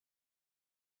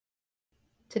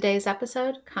Today's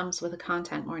episode comes with a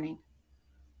content warning.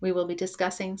 We will be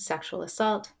discussing sexual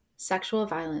assault, sexual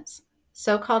violence,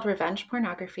 so-called revenge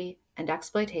pornography, and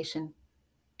exploitation,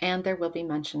 and there will be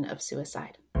mention of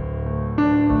suicide.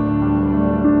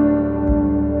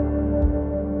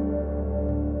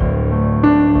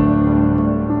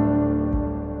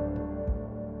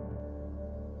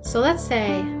 So let's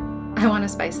say I want to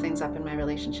spice things up in my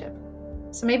relationship.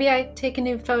 So maybe I take a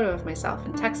new photo of myself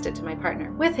and text it to my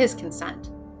partner with his consent.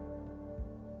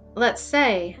 Let's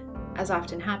say, as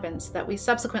often happens, that we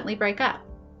subsequently break up.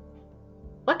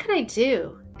 What could I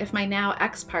do if my now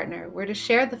ex-partner were to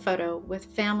share the photo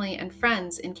with family and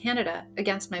friends in Canada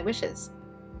against my wishes?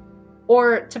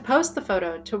 Or to post the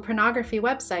photo to a pornography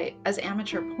website as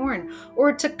amateur porn?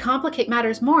 Or to complicate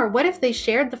matters more, what if they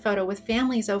shared the photo with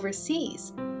families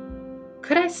overseas?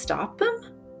 Could I stop them?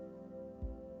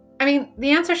 I mean,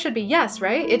 the answer should be yes,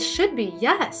 right? It should be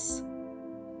yes.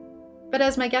 But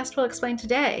as my guest will explain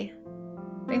today,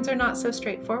 things are not so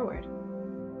straightforward.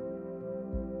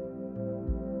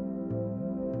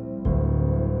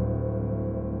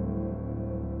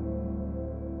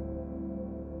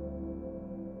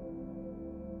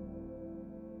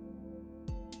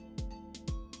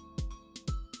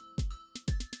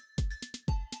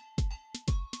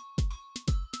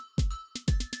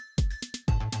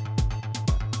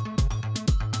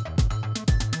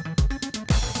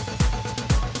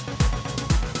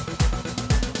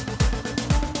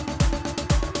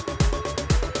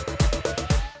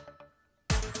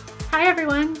 Hi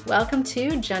everyone, welcome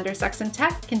to Gender, Sex, and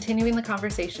Tech, continuing the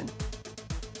conversation.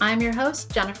 I'm your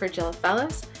host, Jennifer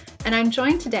Gillifellas, and I'm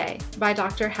joined today by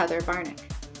Dr. Heather Barnick.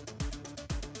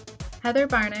 Heather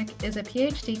Barnick is a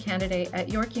PhD candidate at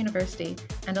York University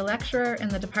and a lecturer in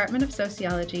the Department of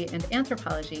Sociology and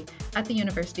Anthropology at the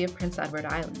University of Prince Edward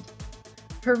Island.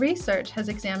 Her research has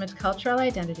examined cultural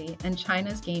identity and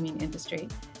China's gaming industry,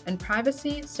 and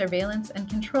privacy, surveillance, and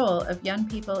control of young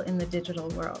people in the digital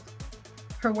world.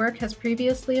 Her work has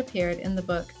previously appeared in the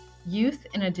book Youth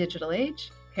in a Digital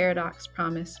Age, Paradox,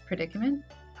 Promise, Predicament,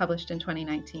 published in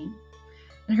 2019.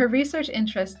 And her research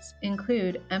interests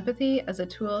include empathy as a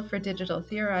tool for digital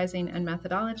theorizing and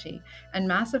methodology, and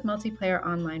massive multiplayer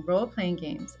online role-playing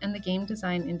games and the game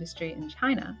design industry in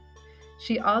China.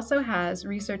 She also has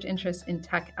research interests in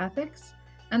tech ethics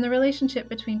and the relationship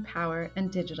between power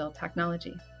and digital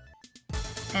technology.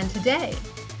 And today,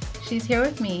 she's here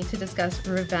with me to discuss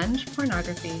revenge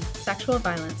pornography, sexual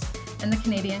violence, and the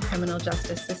Canadian criminal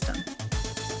justice system.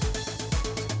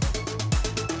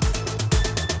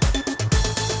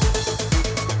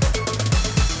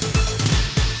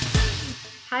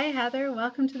 Hi, Heather.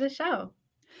 Welcome to the show.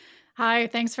 Hi,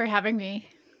 thanks for having me.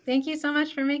 Thank you so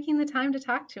much for making the time to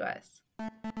talk to us.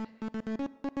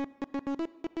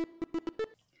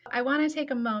 I want to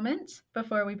take a moment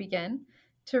before we begin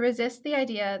to resist the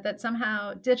idea that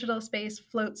somehow digital space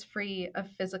floats free of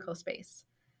physical space.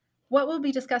 What we'll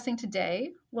be discussing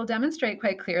today will demonstrate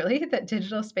quite clearly that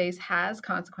digital space has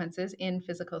consequences in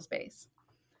physical space.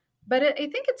 But I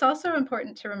think it's also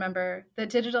important to remember that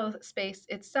digital space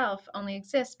itself only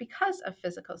exists because of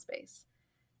physical space.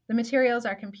 The materials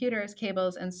our computers,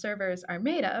 cables, and servers are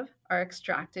made of are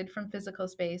extracted from physical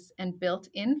space and built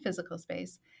in physical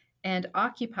space and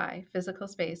occupy physical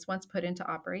space once put into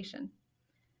operation.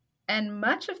 And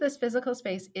much of this physical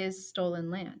space is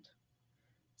stolen land.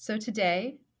 So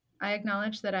today, I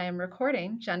acknowledge that I am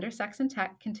recording Gender, Sex, and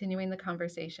Tech, continuing the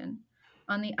conversation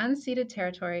on the unceded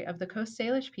territory of the Coast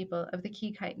Salish people of the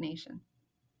Kikite Nation.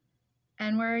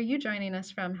 And where are you joining us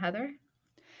from, Heather?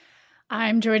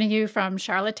 I'm joining you from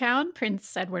Charlottetown,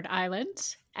 Prince Edward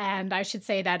Island, and I should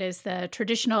say that is the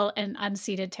traditional and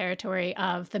unceded territory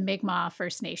of the Mi'kmaq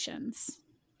First Nations.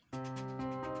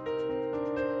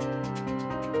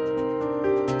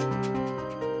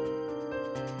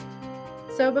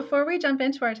 So before we jump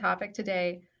into our topic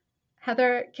today,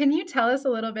 Heather, can you tell us a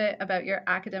little bit about your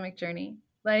academic journey?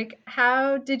 Like,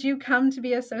 how did you come to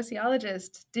be a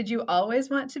sociologist? Did you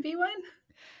always want to be one?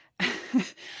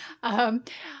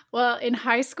 Well, in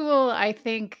high school, I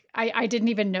think I didn't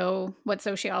even know what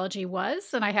sociology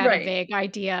was, and I had a vague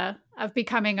idea of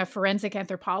becoming a forensic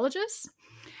anthropologist.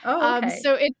 Oh, okay.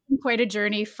 So it's been quite a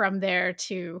journey from there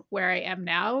to where I am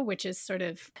now, which is sort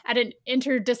of at an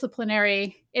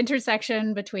interdisciplinary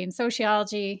intersection between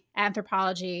sociology,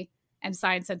 anthropology, and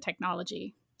science and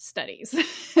technology studies.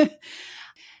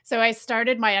 So I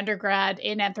started my undergrad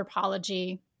in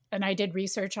anthropology, and I did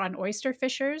research on oyster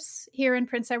fishers here in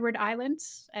Prince Edward Island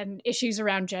and issues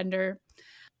around gender.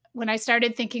 When I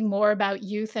started thinking more about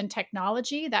youth and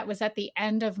technology, that was at the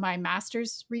end of my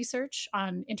master's research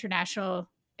on international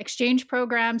exchange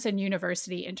programs and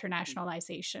university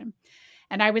internationalization.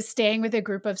 And I was staying with a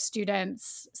group of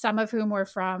students, some of whom were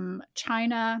from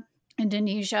China,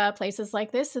 Indonesia, places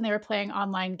like this, and they were playing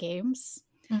online games.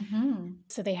 Mm-hmm.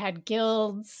 So they had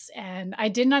guilds, and I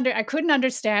couldn't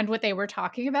understand what they were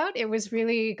talking about. It was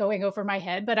really going over my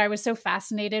head, but I was so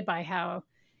fascinated by how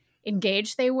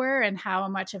engaged they were and how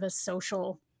much of a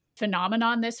social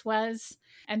phenomenon this was.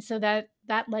 And so that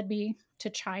led me to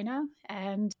China.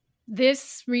 And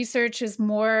this research is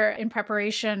more in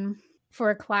preparation for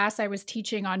a class I was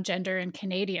teaching on gender in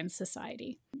Canadian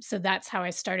society. So that's how I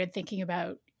started thinking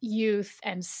about youth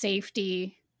and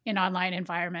safety in online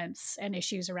environments and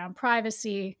issues around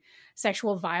privacy,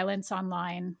 sexual violence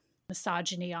online,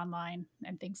 misogyny online,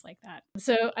 and things like that.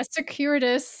 So a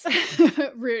circuitous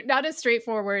route, not a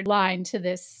straightforward line to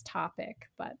this topic,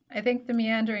 but I think the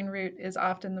meandering route is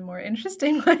often the more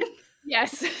interesting one.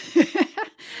 yes.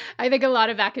 I think a lot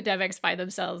of academics find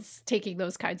themselves taking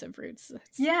those kinds of routes.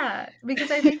 Yeah,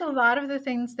 because I think a lot of the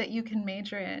things that you can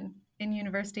major in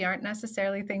university aren't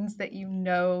necessarily things that you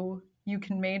know you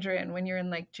can major in when you're in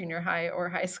like junior high or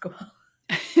high school.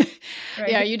 Right?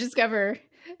 Yeah, you discover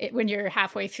it when you're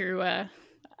halfway through a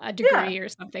degree or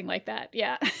something like that.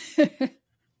 Yeah.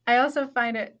 I also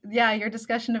find it, your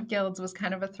discussion of guilds was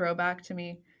kind of a throwback to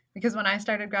me, because when I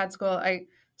started grad school, I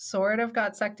sort of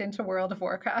got sucked into World of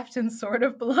Warcraft and sort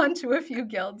of belonged to a few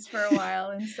guilds for a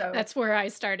while. And so that's where I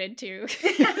started too.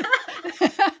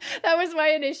 That was my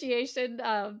initiation.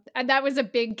 And that was a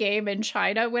big game in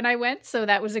China when I went. So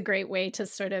that was a great way to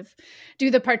sort of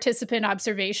do the participant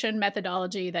observation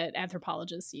methodology that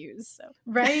anthropologists use. So.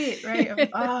 Right.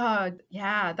 Oh,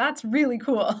 yeah, that's really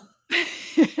cool.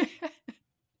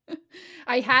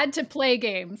 I had to play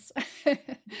games.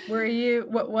 Were you,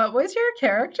 what was your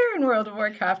character in World of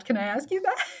Warcraft? Can I ask you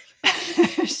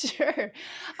that? Sure.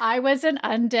 I was an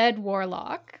undead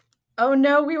warlock. Oh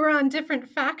no, we were on different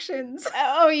factions.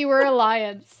 Oh, you were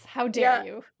alliance. How dare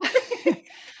you?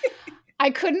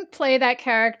 I couldn't play that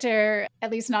character,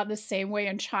 at least not the same way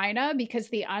in China, because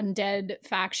the undead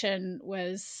faction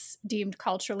was deemed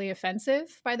culturally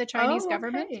offensive by the Chinese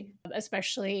government,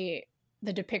 especially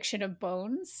the depiction of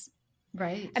bones.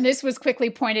 Right. And this was quickly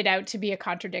pointed out to be a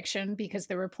contradiction because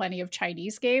there were plenty of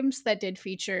Chinese games that did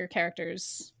feature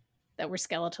characters that were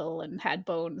skeletal and had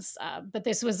bones. But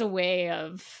this was a way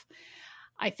of,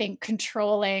 I think,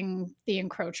 controlling the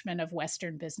encroachment of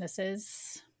Western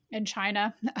businesses in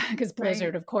China, because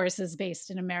Blizzard, of course, is based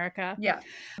in America. Yeah.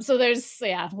 So there's,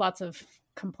 lots of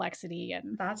complexity,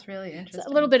 and that's really interesting.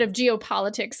 A little bit of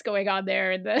geopolitics going on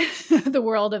there in the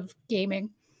world of gaming.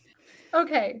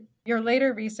 Okay. Your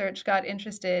later research got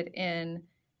interested in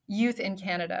youth in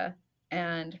Canada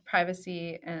and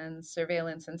privacy and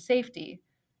surveillance and safety.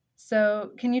 So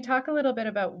can you talk a little bit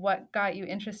about what got you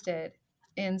interested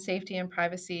in safety and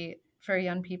privacy for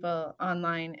young people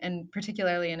online, and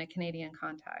particularly in a Canadian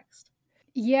context?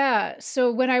 Yeah.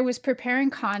 So when I was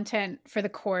preparing content for the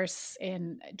course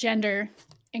in gender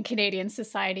in Canadian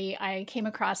society, I came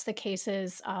across the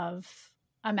cases of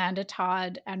Amanda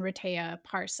Todd and Rehtaeh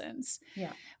Parsons,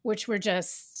 which were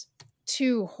just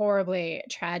two horribly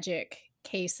tragic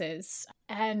cases.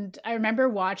 And I remember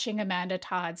watching Amanda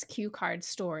Todd's cue card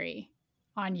story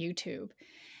on YouTube.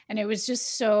 And it was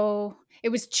just it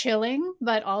was chilling,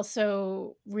 but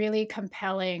also really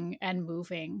compelling and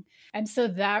moving. And so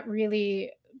that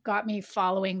really got me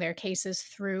following their cases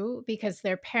through, because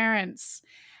their parents,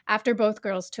 after both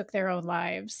girls took their own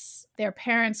lives, their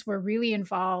parents were really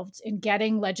involved in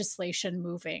getting legislation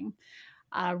moving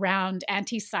around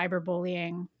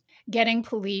anti-cyberbullying, getting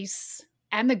police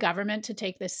and the government to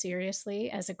take this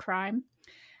seriously as a crime.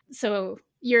 So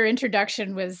your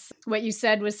introduction was, what you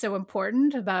said was so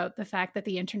important about the fact that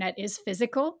the internet is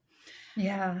physical.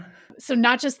 Yeah. So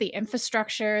not just the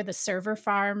infrastructure, the server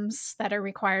farms that are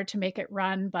required to make it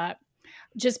run, but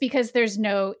just because there's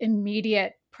no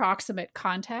immediate proximate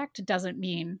contact doesn't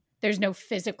mean there's no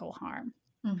physical harm.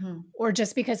 Mm-hmm. Or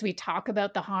just because we talk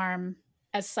about the harm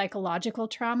as psychological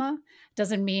trauma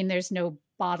doesn't mean there's no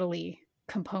bodily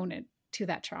component to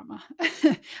that trauma.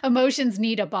 Emotions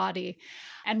need a body.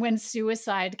 And when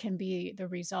suicide can be the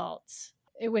result,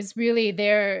 it was really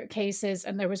their cases.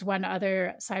 And there was one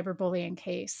other cyberbullying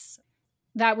case.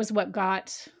 That was what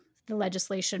got the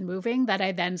legislation moving, that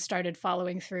I then started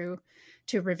following through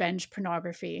to revenge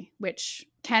pornography, which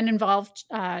can involve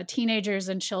teenagers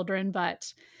and children,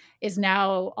 but is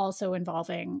now also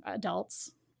involving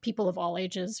adults, people of all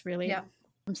ages, really. Yeah.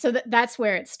 So that's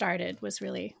where it started, was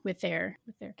really with their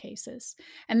cases.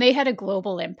 And they had a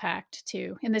global impact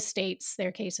too. In the States,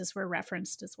 their cases were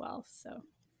referenced as well.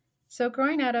 So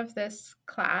growing out of this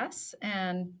class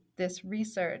and this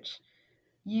research,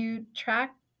 you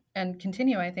track and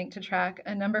continue, I think, to track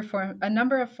a number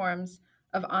of forms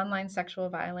of online sexual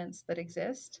violence that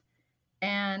exist.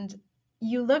 And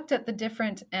you looked at the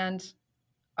different and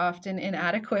often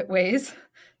inadequate ways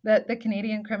that the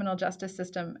Canadian criminal justice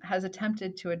system has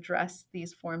attempted to address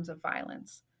these forms of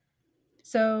violence.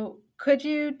 So, could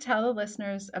you tell the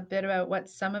listeners a bit about what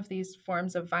some of these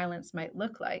forms of violence might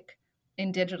look like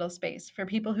in digital space for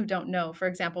people who don't know, for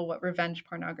example, what revenge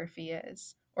pornography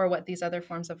is or what these other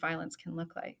forms of violence can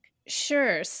look like?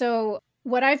 Sure. So,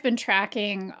 what I've been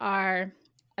tracking are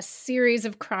a series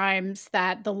of crimes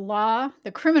that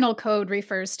the criminal code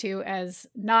refers to as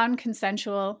non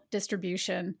consensual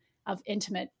distribution of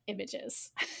intimate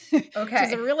images, which is a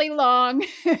Okay. really long.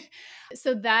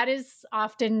 So, that is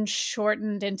often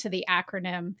shortened into the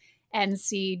acronym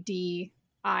NCDII,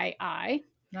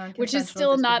 which is Non-consensual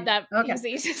still not distribution. that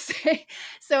Okay. easy to say.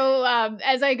 So,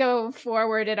 as I go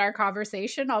forward in our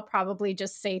conversation, I'll probably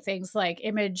just say things like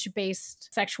image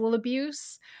based sexual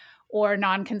abuse or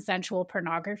non consensual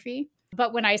pornography.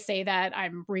 But when I say that,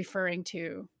 I'm referring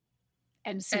to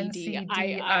NCDII.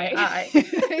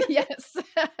 NCDII. Yes.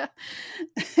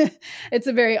 It's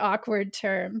a very awkward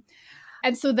term.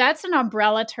 And so that's an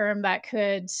umbrella term that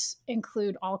could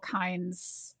include all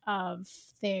kinds of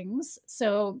things.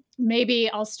 So maybe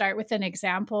I'll start with an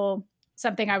example.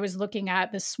 Something I was looking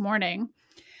at this morning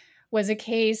was a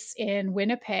case in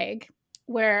Winnipeg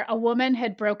where a woman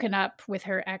had broken up with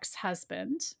her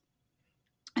ex-husband.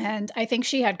 And I think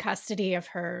she had custody of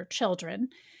her children.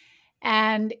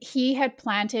 And he had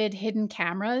planted hidden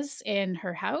cameras in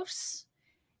her house,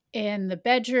 in the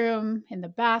bedroom, in the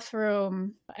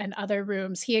bathroom, and other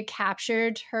rooms. He had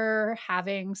captured her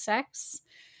having sex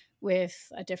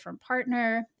with a different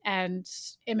partner and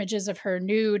images of her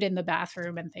nude in the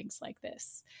bathroom and things like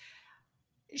this.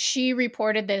 She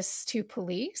reported this to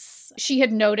police. She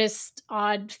had noticed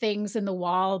odd things in the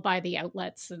wall by the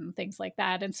outlets and things like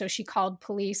that. And so she called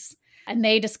police and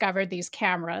they discovered these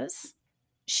cameras.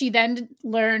 She then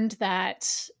learned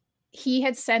that he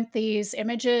had sent these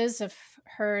images of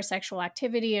her sexual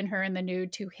activity and her in the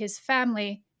nude to his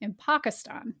family in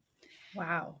Pakistan.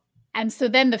 Wow. And so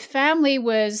then the family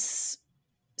was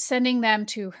sending them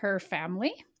to her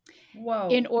family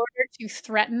in order to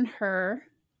threaten her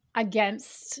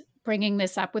against bringing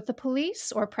this up with the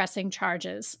police or pressing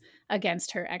charges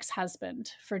against her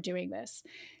ex-husband for doing this.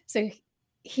 So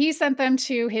he sent them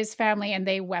to his family and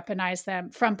they weaponized them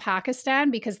from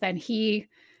Pakistan because then he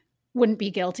wouldn't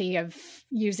be guilty of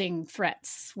using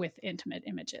threats with intimate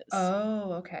images.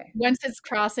 Oh, okay. Once it's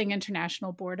crossing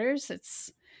international borders,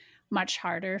 it's much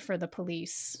harder for the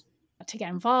police to get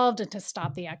involved and to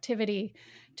stop the activity,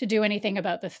 to do anything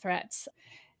about the threats.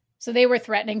 So they were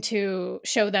threatening to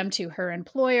show them to her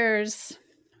employers,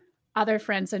 other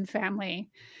friends and family,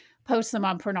 post them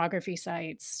on pornography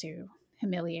sites to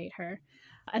humiliate her.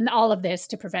 And all of this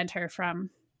to prevent her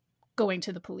from going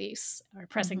to the police or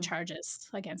pressing charges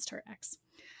against her ex.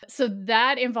 So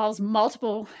that involves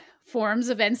multiple forms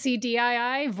of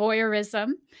NCDII,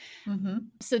 voyeurism.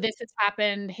 So this has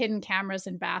happened, hidden cameras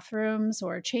in bathrooms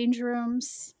or change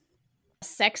rooms,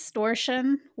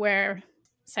 sextortion, where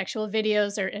sexual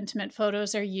videos or intimate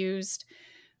photos are used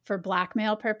for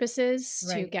blackmail purposes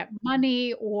to get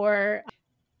money or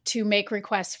to make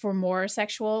requests for more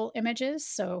sexual images.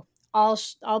 So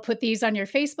I'll put these on your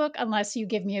Facebook unless you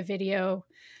give me a video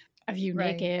of you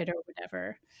naked or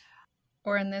whatever.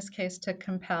 Or in this case, to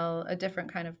compel a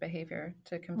different kind of behavior,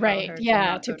 to compel her to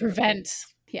not to go prevent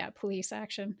police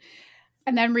action.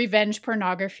 And then revenge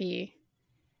pornography,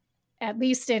 at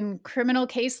least in criminal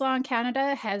case law in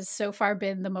Canada, has so far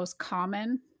been the most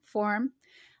common form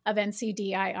of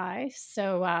NCDII.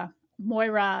 So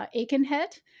Moira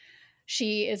Aikenhead,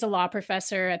 she is a law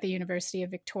professor at the University of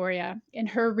Victoria. In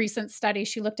her recent study,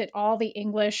 she looked at all the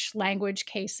English language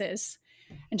cases,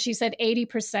 and she said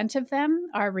 80% of them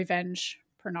are revenge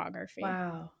pornography.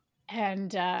 Wow.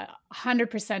 And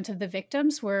 100% of the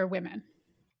victims were women.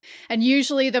 And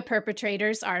usually the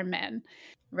perpetrators are men.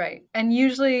 Right. And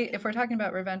usually, if we're talking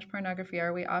about revenge pornography,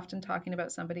 are we often talking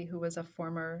about somebody who was a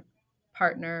former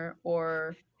partner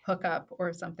or hookup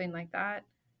or something like that?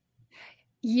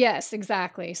 Yes,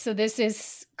 exactly. So this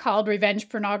is called revenge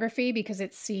pornography because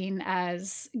it's seen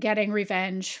as getting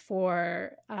revenge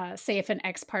for, say, if an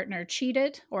ex-partner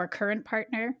cheated or a current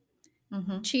partner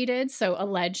cheated, so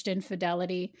alleged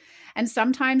infidelity. And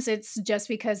sometimes it's just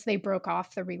because they broke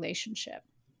off the relationship.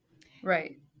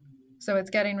 Right. So it's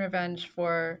getting revenge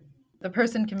for the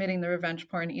person committing the revenge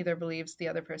porn either believes the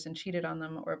other person cheated on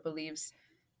them or believes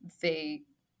they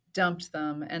dumped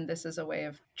them. And this is a way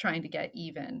of trying to get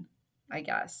even, I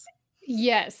guess.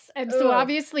 Yes. And so Ugh.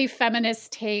 obviously feminists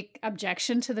take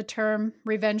objection to the term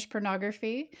revenge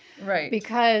pornography Right.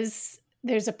 because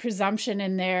there's a presumption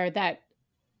in there that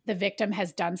the victim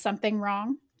has done something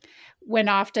wrong, when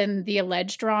often the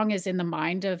alleged wrong is in the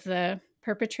mind of the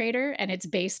perpetrator and it's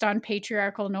based on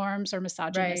patriarchal norms or Right.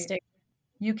 misogynistic.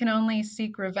 You can only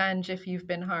seek revenge if you've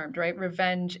been harmed, right?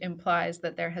 Revenge implies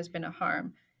that there has been a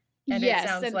harm. And it Yes.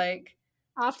 sounds And like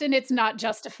often it's not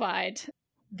justified.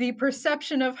 the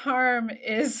perception of harm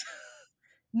is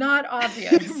not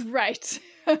obvious. Right.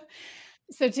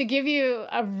 So, to give you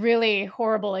a really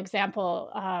horrible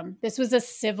example, this was a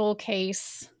civil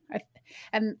case.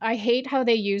 And I hate how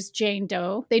they use Jane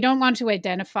Doe. They don't want to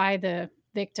identify the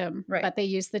victim, Right. but they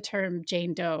use the term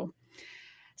Jane Doe.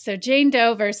 So, Jane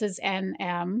Doe versus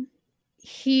NM.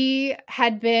 He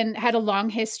had a long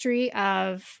history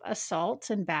of assault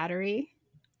and battery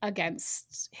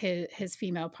against his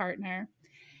female partner.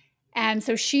 And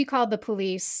so she called the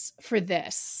police for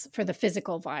the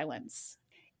physical violence.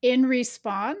 In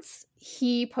response,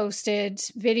 he posted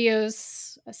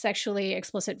videos, sexually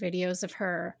explicit videos of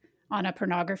her on a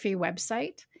pornography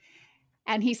website.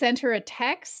 And he sent her a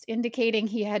text indicating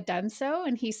he had done so.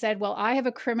 And he said, "Well, I have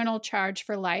a criminal charge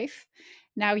for life.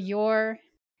 Now you're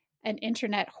an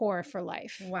internet whore for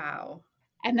life." Wow.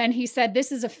 And then he said,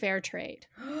 "This is a fair trade."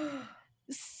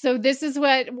 So this is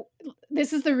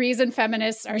the reason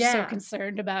feminists are so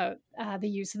concerned about the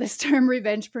use of this term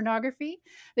revenge pornography.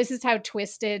 This is how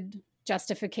twisted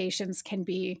justifications can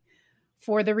be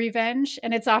for the revenge.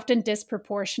 And it's often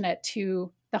disproportionate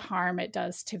to the harm it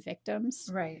does to victims,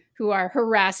 right, who are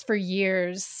harassed for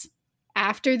years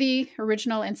after the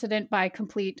original incident by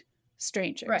complete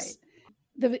strangers. Right.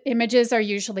 The images are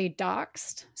usually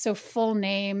doxed. So full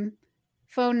name,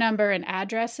 phone number, and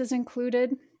address is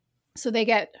included. So they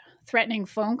get threatening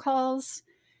phone calls.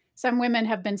 Some women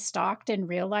have been stalked in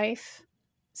real life.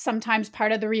 Sometimes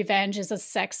part of the revenge is a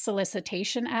sex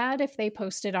solicitation ad if they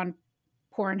post it on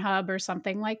Pornhub or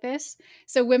something like this.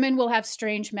 So women will have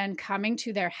strange men coming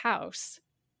to their house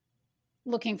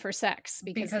looking for sex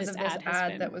because of this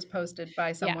ad that was posted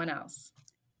by someone else.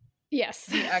 Yes.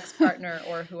 The ex-partner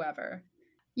or whoever.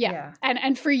 Yeah.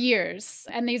 And for years.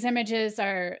 And these images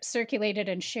are circulated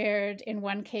and shared. In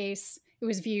one case, it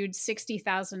was viewed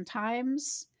 60,000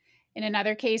 times. In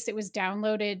another case, it was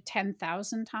downloaded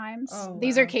 10,000 times. Oh, wow.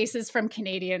 These are cases from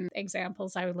Canadian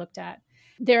examples I looked at.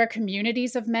 There are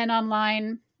communities of men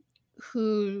online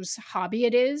whose hobby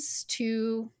it is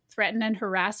to threaten and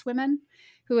harass women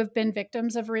who have been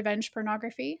victims of revenge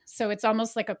pornography. So it's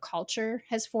almost like a culture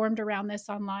has formed around this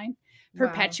online,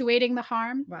 perpetuating the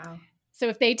harm. Wow. So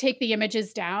if they take the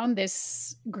images down,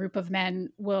 this group of men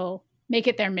will make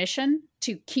it their mission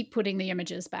to keep putting the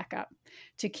images back up,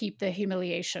 to keep the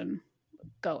humiliation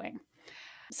going.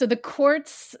 So the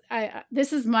courts,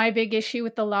 this is my big issue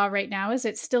with the law right now, is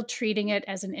it's still treating it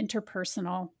as an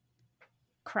interpersonal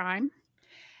crime.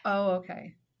 Oh,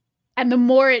 okay. And the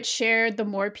more it's shared, the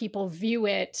more people view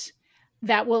it,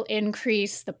 that will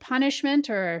increase the punishment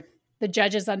or the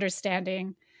judge's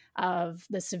understanding of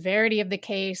the severity of the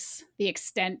case, the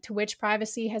extent to which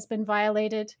privacy has been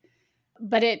violated.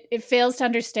 But it fails to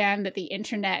understand that the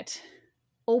internet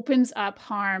opens up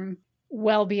harm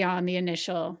well beyond the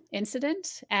initial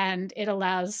incident, and it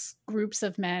allows groups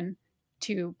of men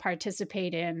to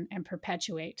participate in and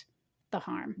perpetuate the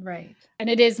harm. Right. And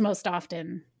it is most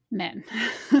often men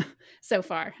so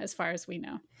far as we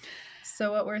know.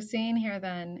 So what we're seeing here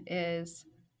then is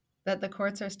that the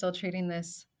courts are still treating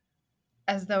this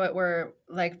as though it were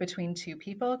like between two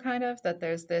people, kind of, that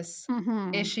there's this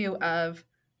issue of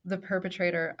the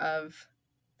perpetrator of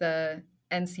the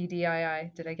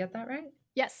NCDII. Did I get that right?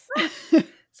 Yes.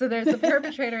 So there's the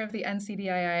perpetrator of the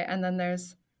NCDII, and then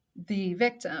there's the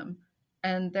victim.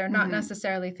 And they're not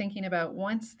necessarily thinking about,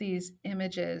 once these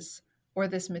images or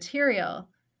this material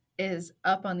is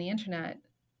up on the internet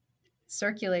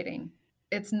circulating,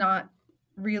 it's not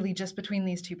really just between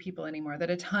these two people anymore, that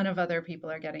a ton of other people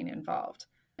are getting involved.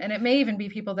 And it may even be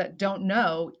people that don't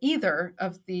know either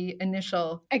of the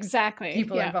initial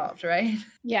people involved, right?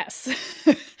 Yes.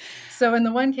 So in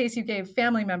the one case you gave,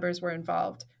 family members were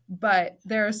involved, but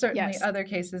there are certainly other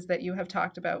cases that you have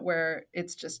talked about where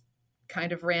it's just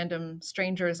kind of random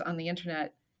strangers on the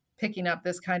internet picking up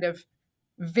this kind of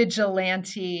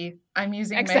vigilante, I'm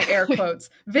using my air quotes,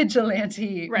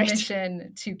 vigilante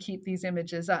mission to keep these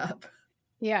images up.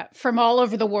 Yeah, from all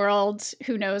over the world,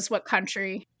 who knows what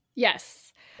country.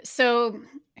 Yes. So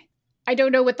I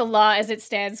don't know what the law as it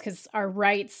stands, because our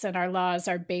rights and our laws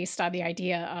are based on the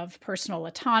idea of personal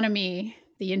autonomy.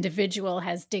 The individual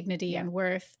has dignity and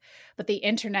worth, but the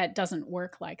internet doesn't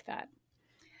work like that.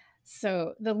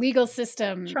 So the legal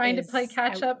system Trying to is play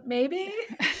catch up, maybe?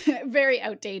 very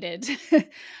outdated.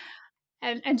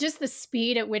 And just the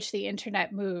speed at which the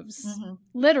internet moves, Mm-hmm.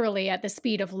 literally at the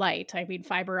speed of light. I mean,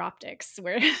 fiber optics,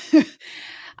 where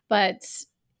but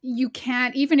you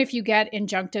can't, even if you get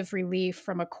injunctive relief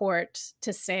from a court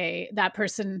to say that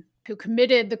person who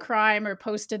committed the crime or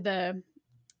posted the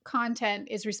content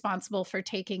is responsible for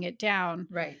taking it down.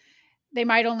 Right. They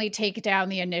might only take down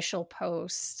the initial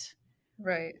post.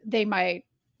 Right. They might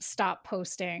stop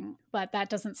posting, but that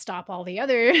doesn't stop all the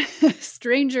other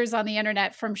strangers on the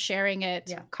internet from sharing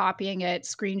it, copying it,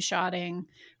 screenshotting,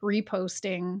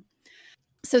 reposting.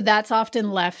 So that's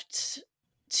often left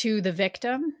to the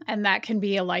victim, and that can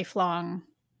be a lifelong.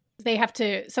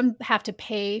 Some have to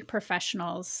pay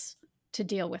professionals to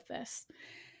deal with this.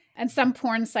 And some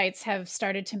porn sites have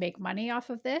started to make money off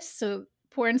of this. So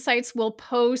porn sites will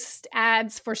post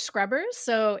ads for scrubbers.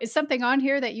 So is something on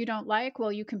here that you don't like?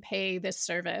 Well, you can pay this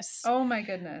service. Oh my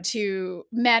goodness. To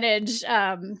manage,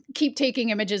 keep taking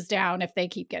images down if they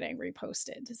keep getting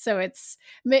reposted. So it's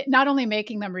not only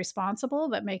making them responsible,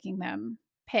 but making them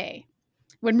pay.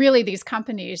 When really these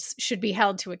companies should be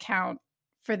held to account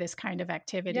for this kind of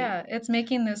activity. Yeah, it's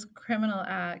making this criminal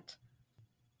act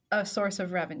a source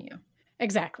of revenue.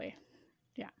 Exactly.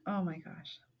 Yeah. Oh my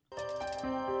gosh.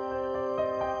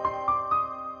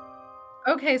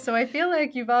 Okay, so I feel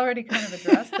like you've already kind of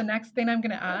addressed the next thing I'm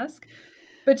going to ask.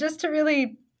 But just to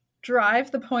really drive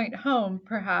the point home,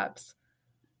 perhaps,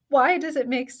 why does it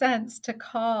make sense to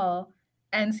call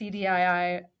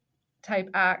NCDII type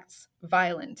acts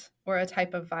violent or a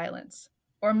type of violence?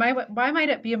 Or why might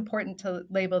it be important to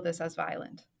label this as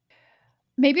violent?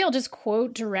 Maybe I'll just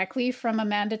quote directly from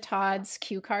Amanda Todd's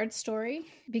cue card story,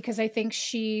 because I think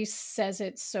she says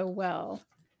it so well.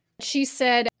 She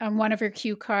said on one of her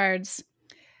cue cards,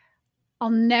 "I'll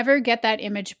never get that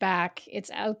image back. It's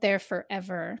out there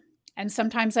forever. And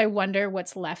sometimes I wonder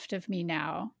what's left of me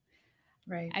now."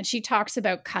 Right. And she talks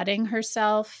about cutting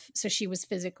herself. So she was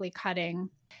physically cutting.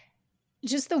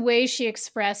 Just the way she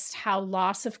expressed how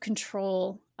loss of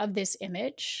control of this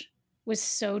image was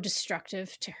so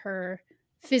destructive to her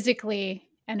physically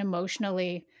and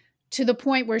emotionally, to the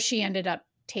point where she ended up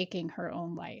taking her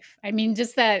own life. I mean,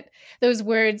 just those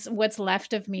words, "what's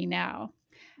left of me now."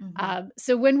 Mm-hmm.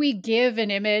 So when we give an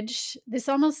image, this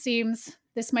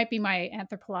might be my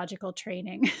anthropological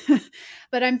training,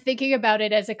 but I'm thinking about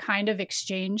it as a kind of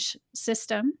exchange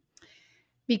system,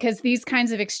 because these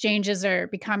kinds of exchanges are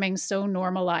becoming so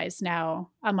normalized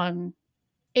now among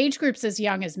age groups as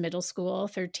young as middle school,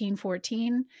 13,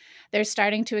 14. They're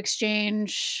starting to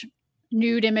exchange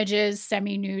nude images,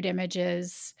 semi-nude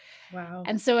images. Wow.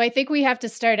 And so I think we have to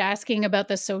start asking about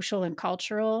the social and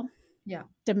cultural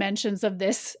dimensions of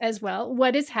this as well.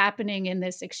 What is happening in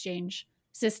this exchange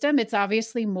system? It's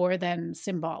obviously more than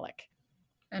symbolic.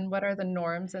 And what are the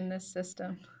norms in this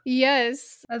system?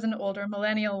 Yes. As an older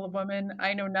millennial woman,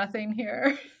 I know nothing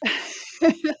here.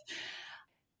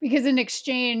 Because in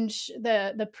exchange,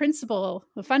 the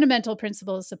fundamental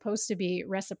principle is supposed to be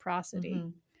reciprocity. Mm-hmm.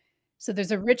 So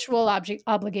there's a ritual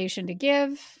obligation to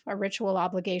give, a ritual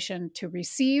obligation to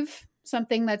receive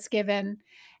something that's given,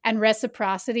 and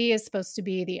reciprocity is supposed to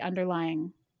be the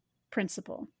underlying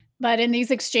principle. But in these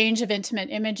exchange of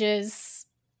intimate images,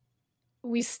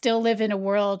 we still live in a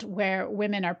world where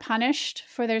women are punished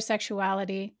for their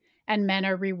sexuality and men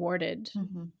are rewarded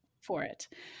for it,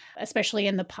 especially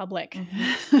in the public,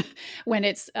 when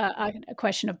it's a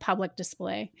question of public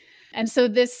display. And so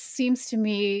this seems to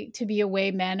me to be a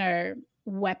way men are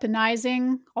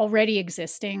weaponizing already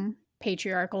existing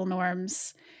patriarchal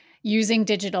norms, using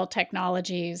digital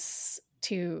technologies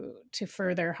to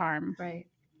further harm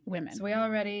women. So we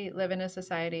already live in a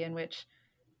society in which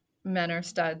men are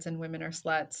studs and women are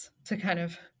sluts, to kind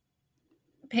of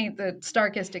paint the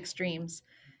starkest extremes,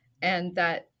 and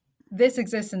that this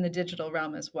exists in the digital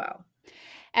realm as well.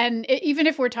 And even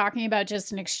if we're talking about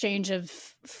just an exchange of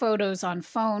photos on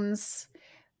phones,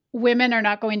 women are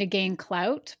not going to gain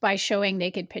clout by showing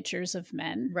naked pictures of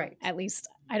men. Right. At least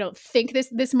I don't think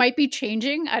this might be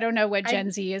changing. I don't know what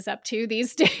Gen Z is up to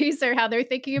these days or how they're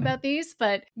thinking about these,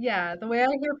 but yeah, the way I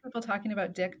hear people talking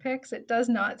about dick pics, it does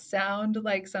not sound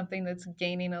like something that's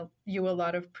gaining you a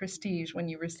lot of prestige when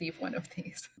you receive one of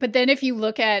these. But then if you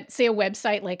look at, say, a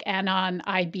website like Anon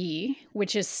IB,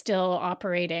 which is still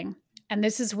operating, and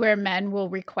this is where men will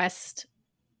request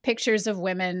pictures of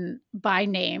women by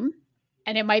name.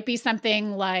 And it might be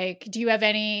something like, "Do you have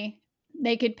any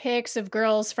naked pics of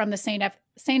girls from the St.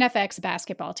 FX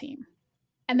basketball team?"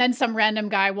 And then some random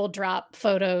guy will drop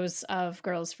photos of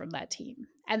girls from that team.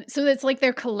 And so it's like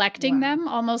they're collecting them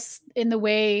almost in the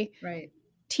way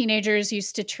teenagers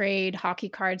used to trade hockey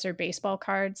cards or baseball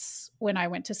cards when I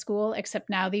went to school, except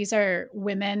now these are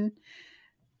women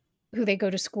who they go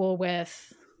to school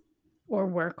with or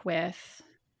work with.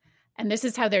 And this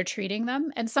is how they're treating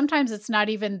them. And sometimes it's not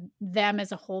even them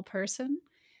as a whole person.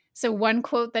 So one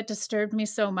quote that disturbed me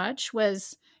so much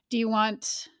was, do you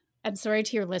want, I'm sorry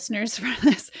to your listeners for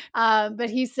this, but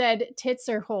he said, tits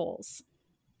or holes?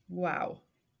 Wow.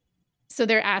 So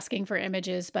they're asking for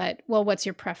images, but, well, what's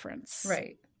your preference?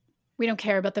 Right. We don't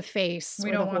care about the face We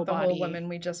or don't the whole want the body. whole woman.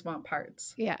 We just want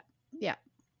parts. Yeah. Yeah.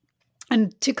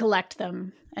 And to collect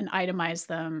them and itemize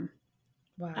them.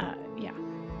 Wow. Yeah.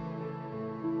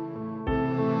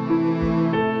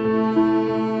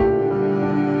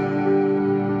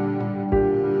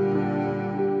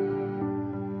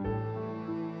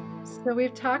 So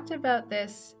we've talked about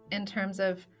this in terms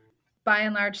of, by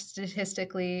and large,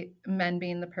 statistically, men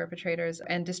being the perpetrators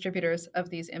and distributors of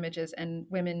these images and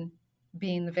women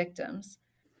being the victims.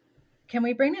 Can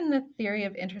we bring in the theory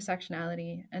of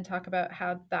intersectionality and talk about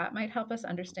how that might help us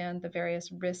understand the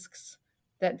various risks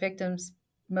that victims,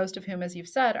 most of whom, as you've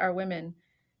said, are women,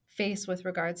 face with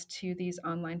regards to these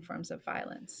online forms of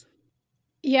violence?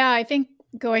 Yeah, I think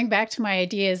going back to my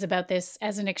ideas about this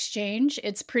as an exchange,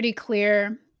 it's pretty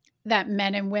clear that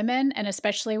men and women, and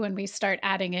especially when we start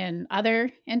adding in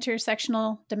other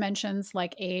intersectional dimensions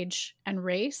like age and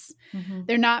race,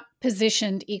 they're not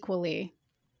positioned equally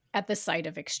at the site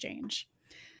of exchange.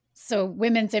 So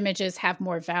women's images have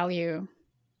more value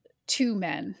to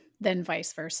men than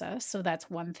vice versa. So that's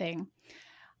one thing.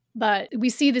 But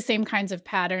we see the same kinds of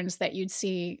patterns that you'd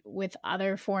see with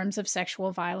other forms of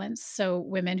sexual violence. So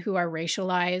women who are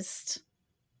racialized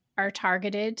are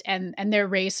targeted, and their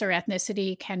race or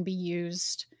ethnicity can be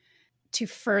used to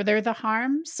further the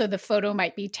harm. So the photo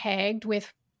might be tagged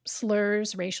with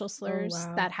slurs, racial slurs. Oh,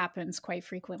 wow. That happens quite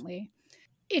frequently.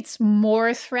 It's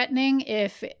more threatening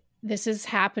if this is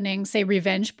happening, say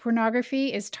revenge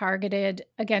pornography is targeted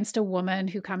against a woman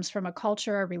who comes from a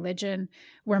culture or religion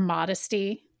where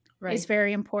modesty is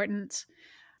very important.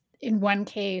 In one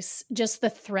case, just the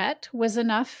threat was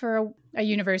enough for a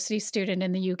university student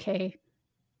in the UK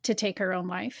to take her own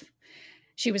life.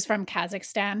 She was from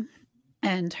Kazakhstan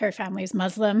and her family's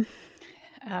Muslim.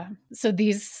 So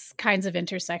these kinds of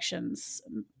intersections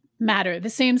matter. The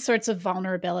same sorts of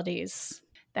vulnerabilities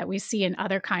that we see in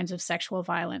other kinds of sexual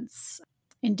violence.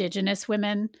 Indigenous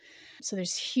women. So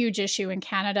there's a huge issue in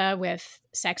Canada with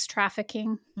sex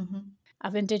trafficking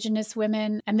of Indigenous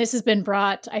women. And this has been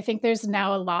brought, I think there's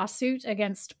now a lawsuit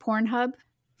against Pornhub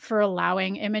for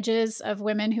allowing images of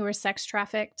women who are sex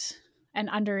trafficked and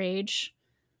underage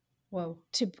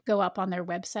to go up on their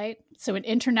website. So an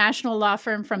international law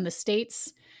firm from the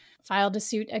States filed a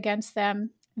suit against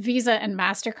them. Visa and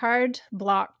MasterCard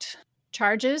blocked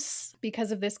charges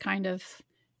because of this kind of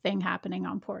thing happening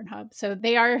on Pornhub. So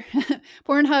they are,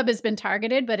 Pornhub has been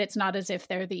targeted, but it's not as if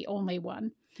they're the only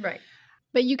one. Right.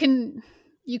 But you can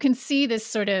see this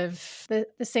sort of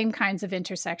the same kinds of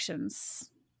intersections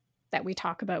that we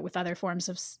talk about with other forms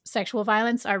of sexual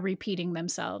violence are repeating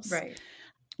themselves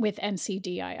with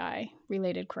NCDII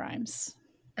related crimes.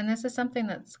 And this is something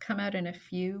that's come out in a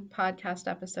few podcast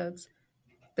episodes.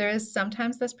 There is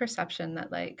sometimes this perception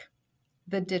that like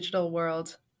the digital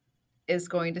world is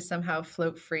going to somehow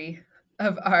float free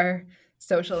of our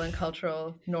social and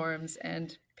cultural norms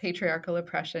and patriarchal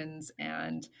oppressions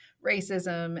and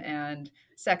racism and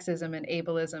sexism and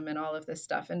ableism and all of this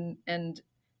stuff. And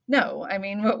no, I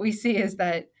mean, what we see is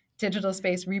that digital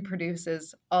space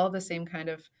reproduces all the same kind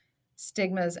of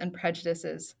stigmas and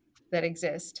prejudices that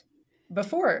exist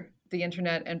before the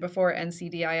internet and before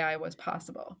NCDII was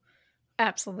possible.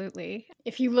 Absolutely.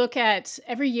 If you look at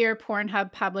every year,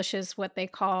 Pornhub publishes what they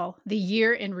call the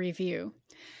year in review.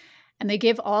 And they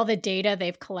give all the data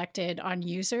they've collected on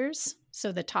users.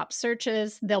 So the top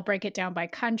searches, they'll break it down by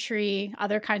country,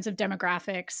 other kinds of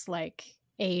demographics like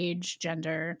age,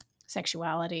 gender,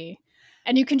 sexuality.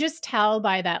 And you can just tell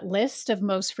by that list of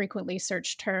most frequently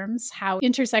searched terms how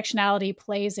intersectionality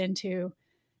plays into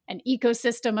an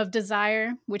ecosystem of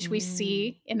desire, which we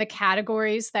see in the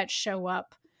categories that show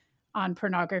up on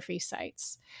pornography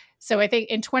sites. So I think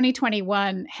in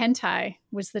 2021, hentai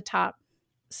was the top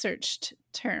searched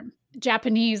term.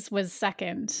 Japanese was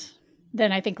second.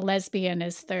 Then I think lesbian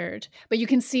is third. But you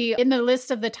can see in the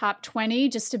list of the top 20,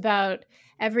 just about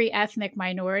every ethnic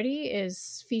minority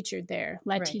is featured there.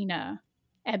 Latina,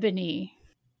 ebony.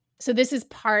 So this is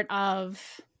part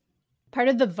of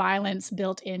the violence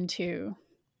built into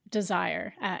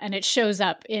desire. And it shows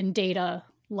up in data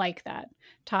like that,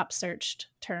 top searched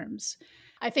terms.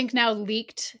 I think now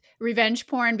leaked revenge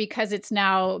porn, because it's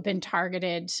now been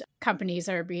targeted, companies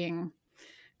are being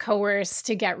coerce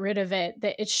to get rid of it,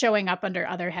 that it's showing up under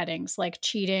other headings like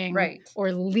cheating Right.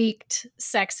 or leaked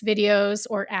sex videos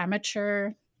or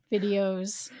amateur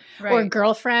videos. Right. Or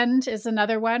girlfriend is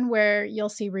another one where you'll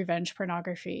see revenge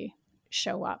pornography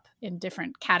show up in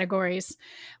different categories.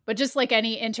 But just like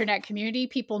any internet community,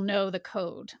 people know the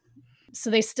code. So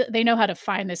they know how to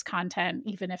find this content,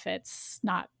 even if it's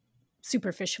not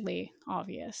superficially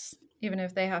obvious. Even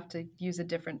if they have to use a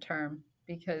different term,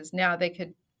 because now they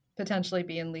could potentially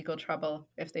be in legal trouble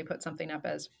if they put something up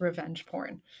as revenge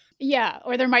porn. Yeah,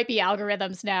 or there might be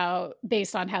algorithms now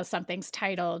based on how something's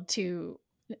titled to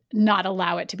not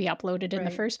allow it to be uploaded in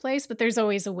the first place, but there's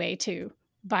always a way to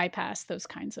bypass those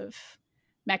kinds of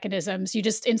mechanisms. You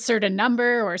just insert a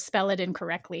number or spell it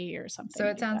incorrectly or something. So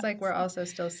it sounds like we're also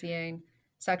still seeing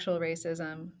sexual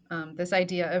racism, this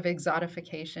idea of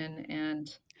exotification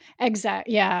and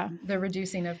the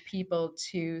reducing of people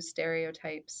to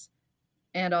stereotypes,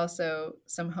 and also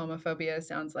some homophobia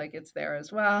sounds like it's there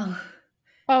as well.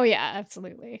 Oh yeah,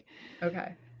 absolutely.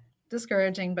 Okay.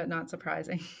 Discouraging, but not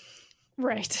surprising.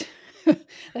 Right.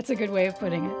 That's a good way of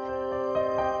putting it.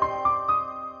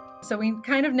 So we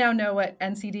kind of now know what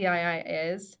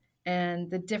NCDII is and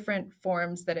the different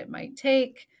forms that it might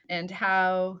take and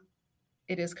how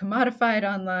it is commodified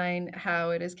online,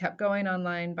 how it is kept going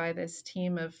online by this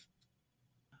team of,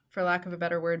 for lack of a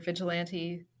better word,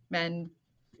 vigilante men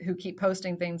who keep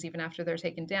posting things even after they're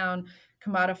taken down,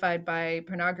 commodified by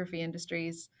pornography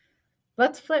industries.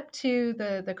 Let's flip to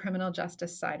the criminal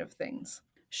justice side of things.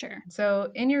 Sure.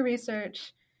 So in your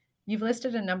research, you've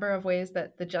listed a number of ways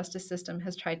that the justice system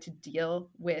has tried to deal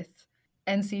with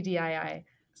NCDII.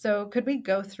 So could we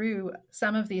go through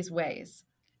some of these ways?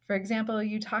 For example,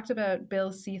 you talked about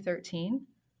Bill C-13.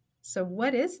 So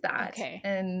what is that?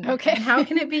 And how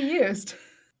can it be used?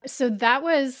 So that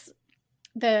was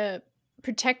the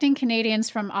Protecting Canadians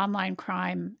from Online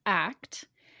Crime Act.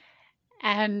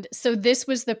 And so this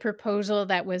was the proposal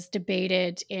that was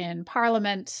debated in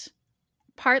Parliament,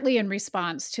 partly in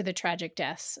response to the tragic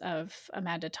deaths of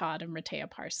Amanda Todd and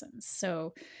Rehtaeh Parsons.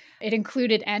 So it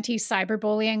included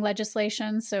anti-cyberbullying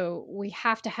legislation. So we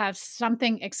have to have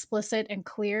something explicit and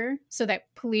clear so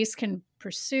that police can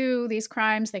pursue these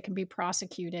crimes, they can be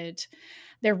prosecuted,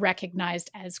 they're recognized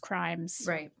as crimes.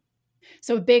 Right.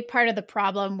 So a big part of the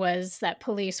problem was that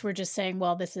police were just saying,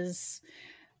 well,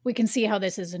 we can see how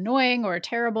this is annoying or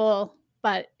terrible,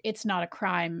 but it's not a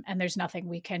crime and there's nothing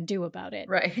we can do about it.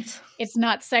 Right. It's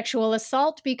not sexual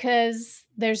assault because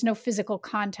there's no physical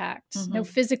contact. Mm-hmm. No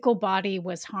physical body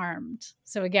was harmed.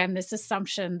 So again, this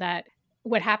assumption that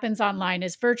what happens online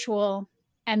is virtual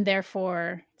and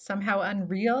therefore somehow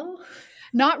unreal.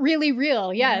 Not really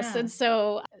real, yes. Yeah. And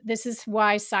so this is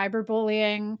why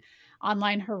cyberbullying,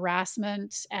 online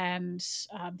harassment, and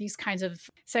these kinds of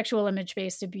sexual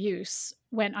image-based abuse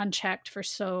went unchecked for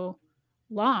so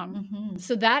long. Mm-hmm.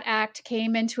 So that act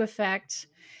came into effect.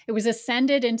 It was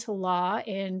ascended into law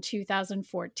in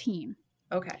 2014.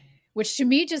 Okay. Which to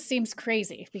me just seems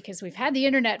crazy because we've had the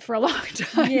internet for a long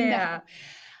time. Yeah. Now.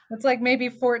 It's like maybe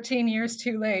 14 years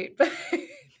too late.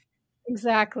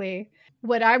 Exactly.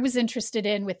 What I was interested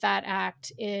in with that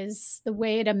act is the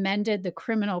way it amended the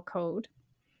criminal code,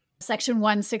 Section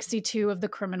 162 of the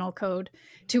criminal code,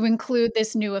 to include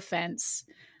this new offense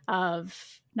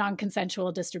of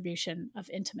non-consensual distribution of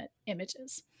intimate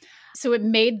images. So it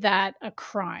made that a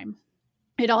crime.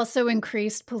 It also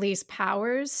increased police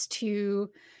powers to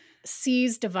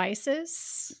seize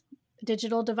devices,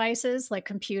 digital devices like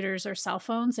computers or cell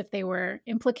phones, if they were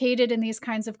implicated in these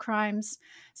kinds of crimes,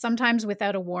 sometimes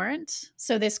without a warrant.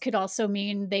 So this could also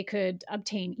mean they could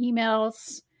obtain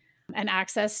emails and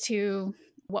access to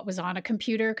what was on a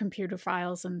computer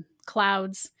files and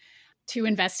clouds to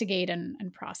investigate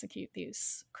and prosecute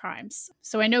these crimes.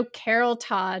 So I know Carol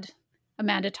Todd,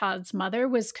 Amanda Todd's mother,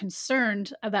 was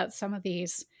concerned about some of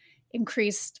these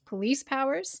increased police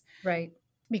powers. Right.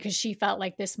 Because she felt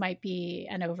like this might be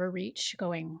an overreach,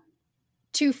 going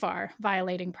too far,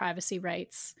 violating privacy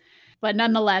rights. But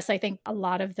nonetheless, I think a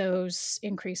lot of those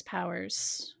increased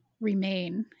powers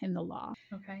remain in the law.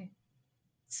 Okay.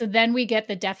 So then we get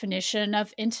the definition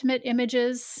of intimate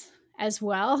images as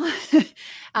well,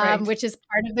 right. Which is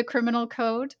part of the criminal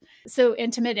code. So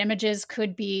intimate images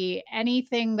could be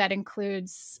anything that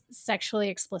includes sexually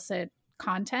explicit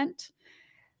content.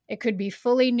 It could be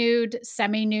fully nude,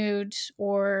 semi-nude,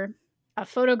 or a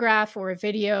photograph or a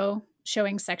video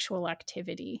showing sexual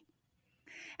activity.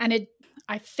 And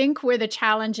I think where the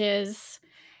challenge is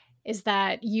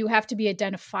that you have to be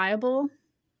identifiable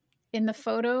in the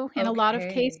photo in a lot of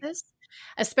cases,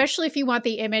 especially if you want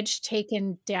the image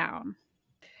taken down.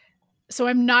 So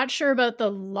I'm not sure about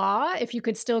the law, if you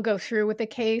could still go through with the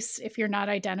case if you're not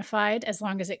identified, as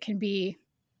long as it can be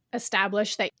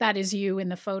established that that is you in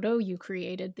the photo, you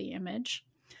created the image.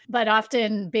 But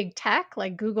often big tech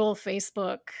like Google,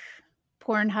 Facebook,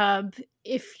 Pornhub,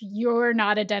 if you're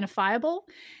not identifiable,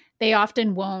 they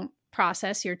often won't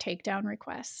process your takedown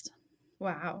request.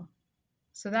 Wow.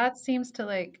 So that seems to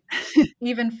like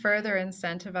even further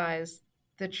incentivize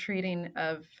the treating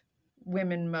of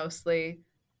women mostly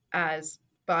as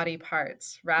body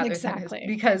parts rather than Exactly.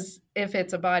 because if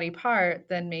it's a body part,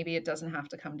 then maybe it doesn't have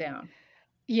to come down.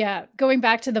 Yeah, going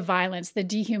back to the violence, the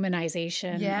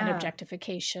dehumanization and Yeah.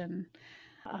 objectification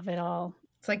of it all.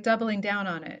 It's like doubling down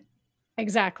on it.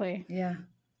 Exactly. Yeah.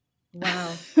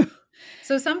 Wow.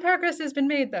 So some progress has been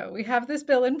made, though. We have this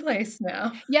bill in place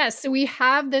now. Yes, so we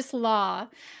have this law.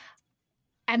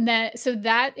 And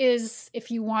that is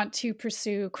if you want to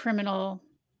pursue criminal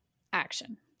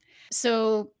action.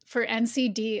 So for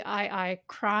NCDII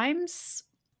crimes,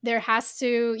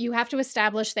 you have to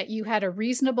establish that you had a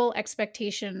reasonable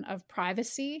expectation of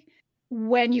privacy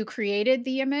when you created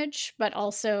the image, but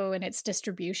also in its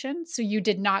distribution. So you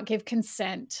did not give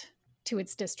consent to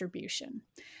its distribution.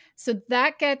 So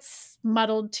that gets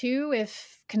muddled too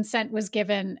if consent was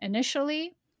given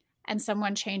initially and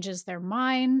someone changes their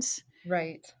mind.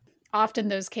 Right. Often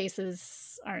those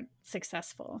cases aren't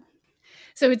successful.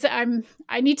 So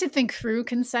I need to think through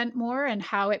consent more and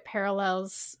how it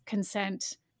parallels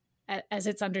consent as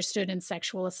it's understood in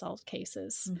sexual assault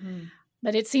cases. Mm-hmm.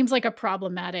 But it seems like a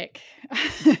problematic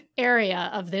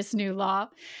area of this new law.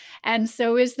 And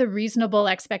so is the reasonable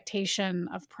expectation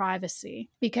of privacy.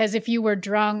 Because if you were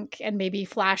drunk and maybe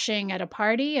flashing at a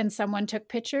party and someone took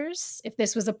pictures, if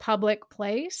this was a public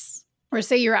place, or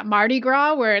say you're at Mardi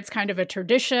Gras where it's kind of a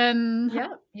tradition.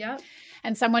 Yeah.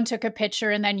 And someone took a picture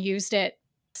and then used it,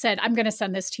 said, I'm going to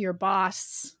send this to your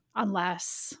boss,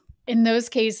 unless in those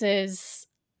cases,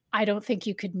 I don't think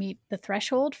you could meet the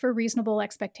threshold for reasonable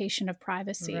expectation of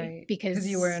privacy. Right. Because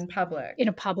you were in public. In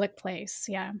a public place,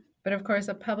 yeah. But of course,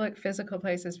 a public physical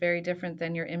place is very different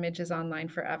than your image is online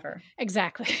forever.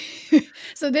 Exactly.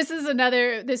 So this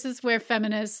is where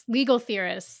feminist legal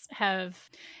theorists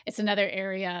it's another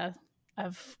area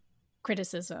of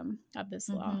criticism of this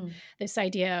law. Mm-hmm. This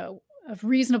idea of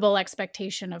reasonable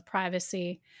expectation of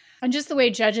privacy, and just the way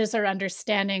judges are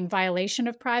understanding violation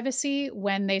of privacy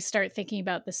when they start thinking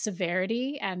about the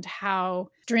severity and how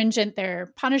stringent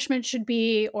their punishment should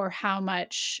be, or how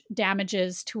much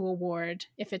damages to award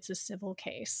if it's a civil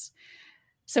case.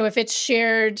 So if it's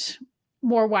shared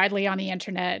more widely on the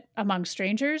internet among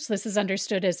strangers, this is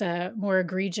understood as a more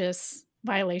egregious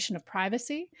violation of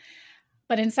privacy.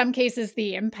 But in some cases,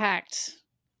 the impact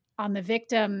on the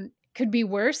victim could be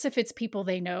worse if it's people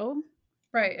they know.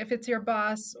 Right. If it's your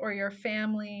boss or your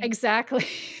family. Exactly.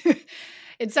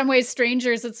 In some ways,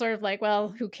 strangers, it's sort of like, well,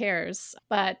 who cares?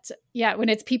 But yeah, when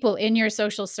it's people in your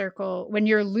social circle, when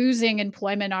you're losing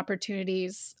employment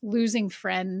opportunities, losing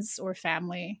friends or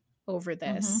family over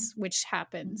this, which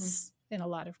happens in a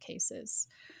lot of cases.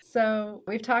 So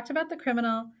we've talked about the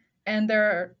criminal, and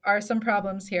there are some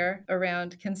problems here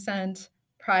around consent,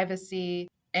 privacy,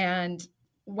 and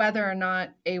whether or not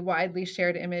a widely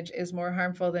shared image is more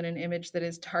harmful than an image that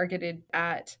is targeted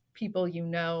at people you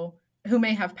know who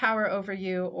may have power over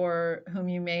you or whom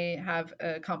you may have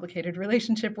a complicated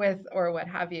relationship with or what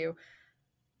have you.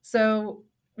 So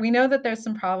we know that there's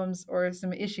some problems or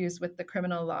some issues with the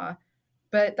criminal law,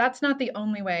 but that's not the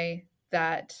only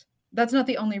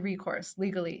recourse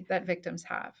legally that victims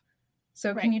have.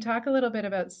 So Can you talk a little bit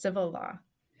about civil law?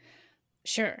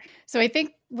 Sure. So I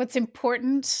think what's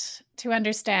important to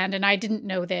understand, and I didn't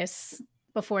know this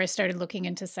before I started looking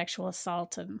into sexual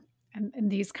assault and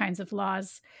these kinds of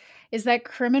laws, is that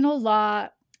criminal law,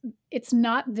 it's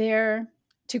not there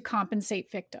to compensate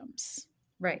victims.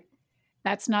 Right.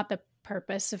 That's not the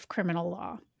purpose of criminal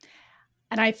law.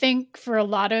 And I think for a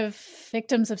lot of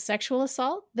victims of sexual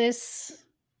assault, this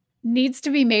needs to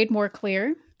be made more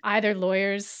clear, either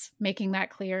lawyers making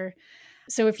that clear.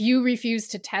 So if you refuse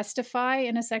to testify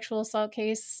in a sexual assault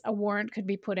case, a warrant could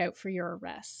be put out for your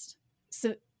arrest.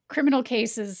 So criminal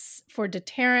cases for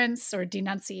deterrence or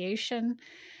denunciation,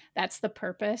 that's the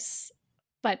purpose.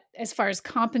 But as far as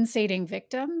compensating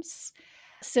victims,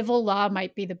 civil law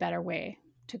might be the better way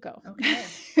to go.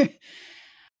 Okay.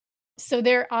 So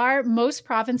most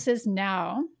provinces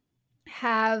now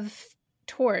have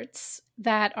torts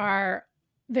that are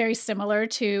very similar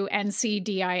to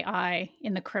NCDII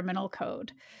in the criminal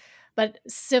code. But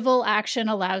civil action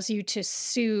allows you to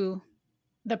sue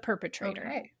the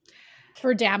perpetrator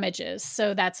for damages.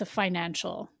 So that's a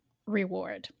financial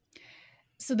reward.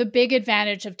 So the big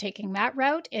advantage of taking that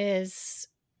route is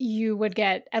you would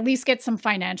at least get some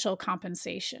financial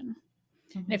compensation.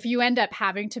 And if you end up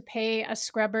having to pay a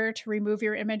scrubber to remove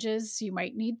your images, you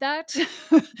might need that.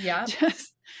 Yeah.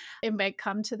 It might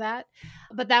come to that.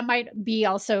 But that might be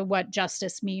also what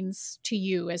justice means to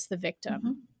you as the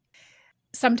victim.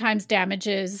 Sometimes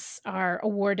damages are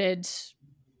awarded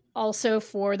also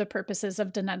for the purposes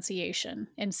of denunciation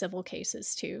in civil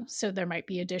cases too. So there might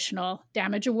be additional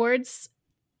damage awards.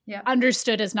 Yeah.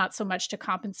 Understood as not so much to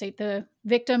compensate the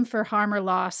victim for harm or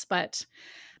loss, but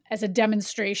as a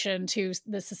demonstration to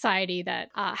the society that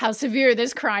how severe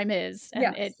this crime is,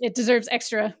 and it deserves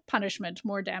extra punishment,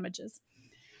 more damages.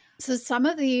 So some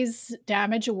of these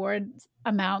damage award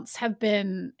amounts have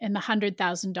been in the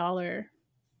 $100,000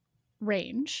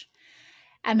 range.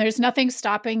 And there's nothing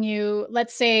stopping you.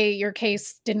 Let's say your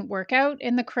case didn't work out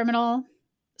in the criminal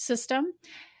system.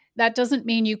 That doesn't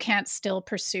mean you can't still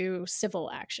pursue civil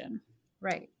action.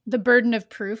 Right. The burden of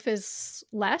proof is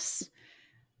less.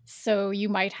 So you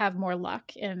might have more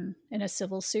luck in a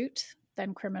civil suit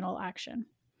than criminal action.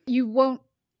 You won't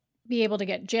be able to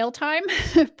get jail time,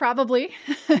 probably.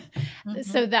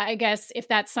 So that, I guess, if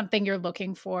that's something you're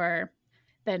looking for,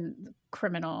 then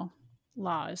criminal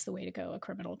law is the way to go, a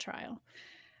criminal trial.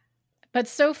 But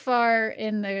so far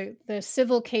in the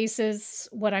civil cases,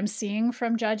 what I'm seeing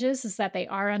from judges is that they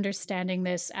are understanding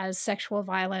this as sexual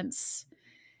violence,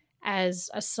 as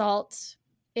assault.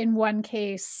 In one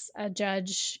case, a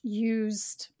judge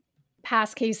used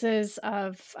past cases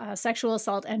of sexual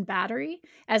assault and battery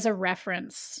as a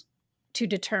reference to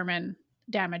determine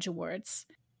damage awards.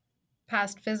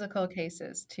 Past physical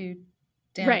cases to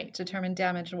determine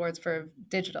damage awards for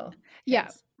digital. Yeah.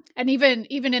 And even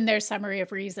in their summary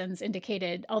of reasons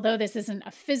indicated, although this isn't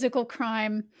a physical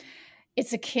crime,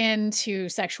 it's akin to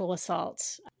sexual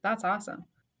assault. That's awesome.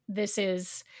 This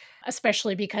is,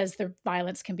 especially because the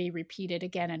violence can be repeated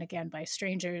again and again by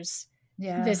strangers.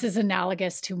 Yeah. This is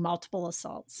analogous to multiple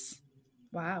assaults.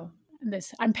 Wow.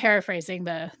 I'm paraphrasing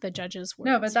the judge's words.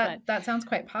 No, but that sounds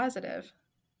quite positive.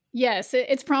 Yes,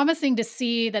 it's promising to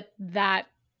see that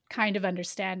kind of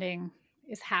understanding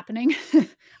is happening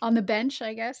on the bench,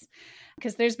 I guess,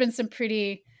 because there's been some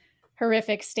pretty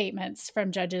horrific statements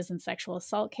from judges in sexual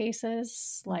assault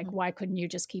cases, like, why couldn't you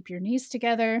just keep your knees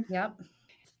together? Yep.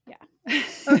 Yeah.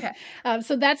 Okay.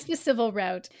 So that's the civil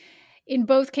route. In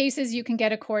both cases, you can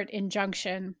get a court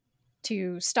injunction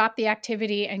to stop the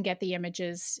activity and get the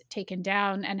images taken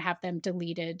down and have them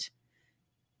deleted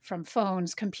from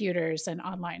phones, computers, and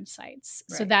online sites.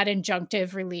 Right. So that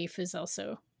injunctive relief is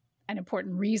also an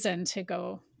important reason to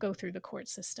go through the court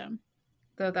system.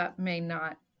 Though that may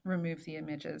not remove the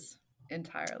images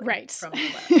entirely from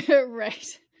the web.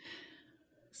 Right.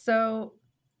 So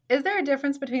is there a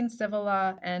difference between civil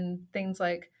law and things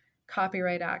like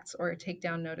copyright acts or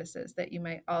takedown notices that you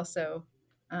might also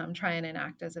try and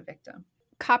enact as a victim?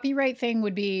 Copyright thing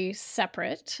would be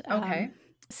separate. Okay.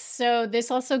 So this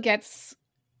also gets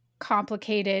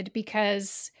complicated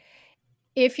because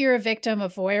if you're a victim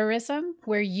of voyeurism,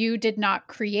 where you did not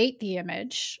create the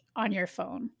image on your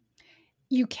phone,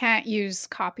 you can't use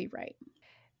copyright,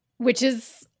 which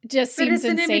seems insane to me. But it's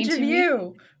an image of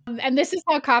you. And this is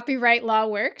how copyright law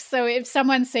works. So if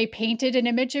someone, say, painted an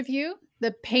image of you,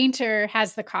 the painter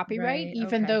has the copyright,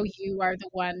 even though you are the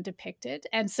one depicted.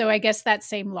 And so I guess that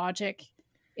same logic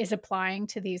is applying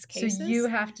to these cases. So you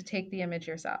have to take the image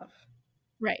yourself.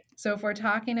 Right. So if we're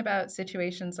talking about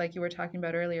situations like you were talking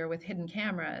about earlier with hidden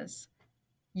cameras,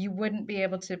 you wouldn't be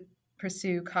able to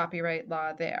pursue copyright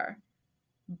law there.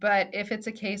 But if it's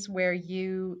a case where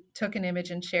you took an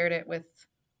image and shared it with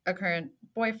a current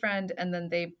boyfriend and then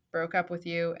they broke up with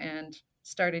you and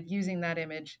started using that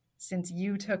image, since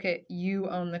you took it, you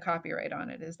own the copyright on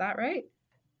it. Is that right?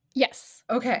 Yes.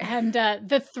 Okay. And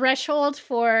the threshold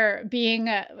for being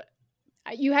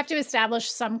you have to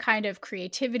establish some kind of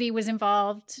creativity was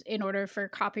involved in order for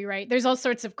copyright. There's all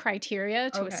sorts of criteria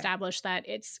to establish that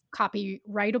it's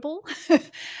copyrightable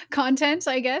content,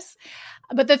 I guess.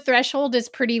 But the threshold is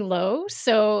pretty low.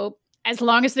 So as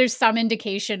long as there's some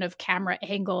indication of camera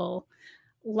angle,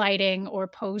 lighting, or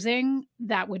posing,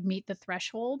 that would meet the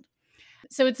threshold.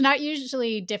 So it's not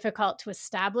usually difficult to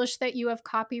establish that you have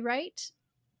copyright,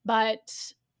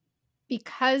 but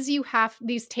because you have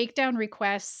these takedown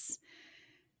requests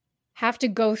have to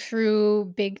go through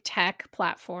big tech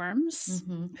platforms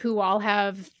who all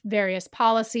have various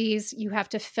policies. You have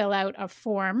to fill out a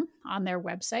form on their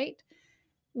website,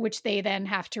 which they then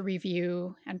have to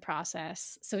review and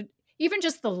process. So even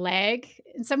just the lag,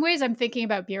 in some ways I'm thinking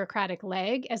about bureaucratic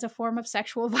lag as a form of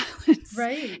sexual violence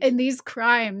in these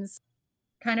crimes.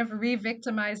 Kind of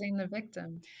re-victimizing the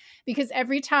victim. Because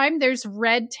every time there's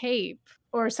red tape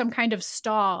or some kind of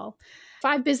stall,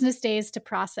 5 business days to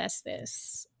process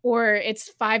this, or it's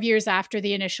 5 years after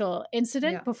the initial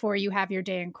incident before you have your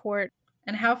day in court.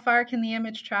 And how far can the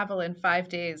image travel in 5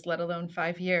 days, let alone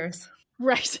 5 years?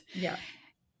 Right. Yeah.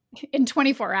 In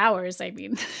 24 hours, I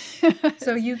mean.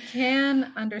 So you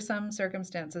can, under some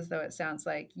circumstances, though, it sounds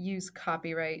like, use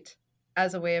copyright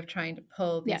as a way of trying to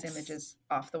pull these images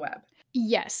off the web.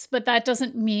 Yes, but that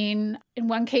doesn't mean, in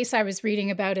one case I was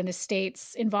reading about in the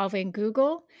States involving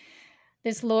Google,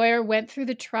 this lawyer went through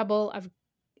the trouble of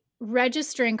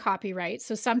registering copyright.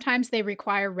 So sometimes they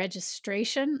require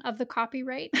registration of the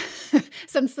copyright,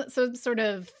 some sort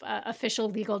of official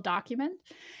legal document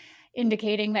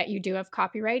indicating that you do have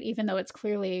copyright, even though it's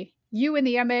clearly you in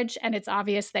the image and it's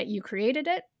obvious that you created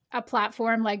it. A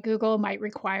platform like Google might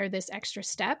require this extra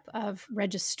step of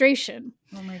registration.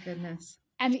 Oh my goodness.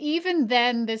 And even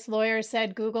then, this lawyer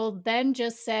said Google then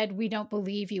just said, we don't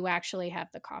believe you actually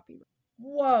have the copyright.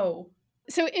 Whoa.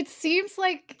 So it seems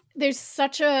like there's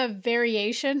such a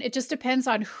variation. It just depends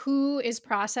on who is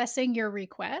processing your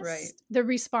request. Right. The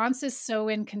response is so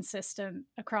inconsistent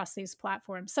across these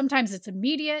platforms. Sometimes it's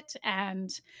immediate and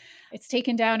it's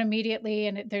taken down immediately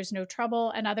and there's no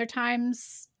trouble. And other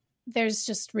times there's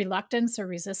just reluctance or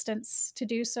resistance to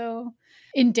do so.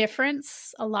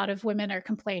 Indifference. A lot of women are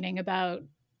complaining about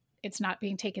it's not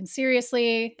being taken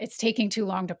seriously. It's taking too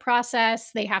long to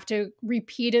process. They have to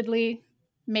repeatedly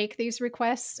make these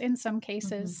requests in some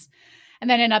cases. And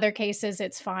then in other cases,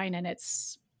 it's fine and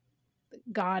it's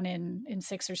gone in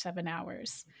 6 or 7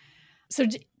 hours. So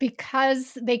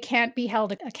because they can't be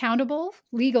held accountable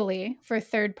legally for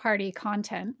third-party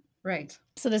content. Right.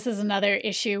 So this is another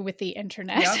issue with the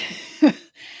internet. Yep.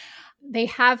 They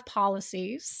have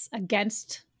policies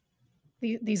against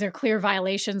these are clear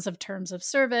violations of terms of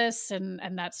service and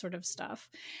that sort of stuff.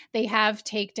 They have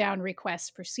takedown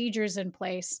request procedures in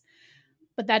place,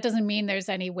 but that doesn't mean there's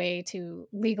any way to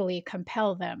legally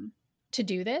compel them to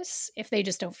do this if they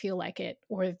just don't feel like it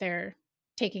or they're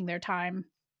taking their time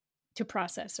to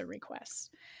process a request.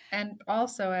 And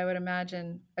also, I would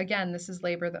imagine, again, this is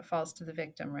labor that falls to the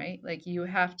victim, right? Like you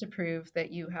have to prove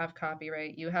that you have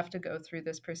copyright. You have to go through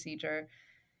this procedure.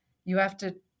 You have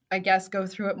to, I guess, go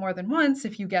through it more than once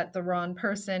if you get the wrong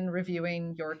person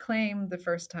reviewing your claim the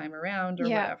first time around or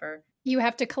whatever. You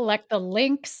have to collect the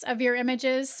links of your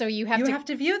images. So you have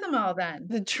to view them all then.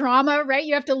 The trauma, right?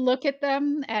 You have to look at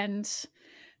them and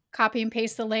copy and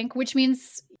paste the link, which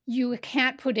means you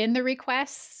can't put in the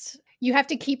request. You have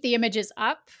to keep the images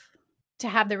up to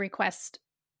have the request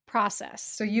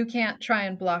processed. So you can't try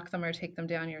and block them or take them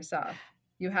down yourself.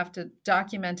 You have to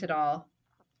document it all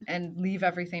and leave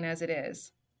everything as it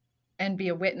is and be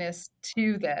a witness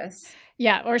to this.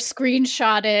 Yeah, or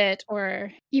screenshot it,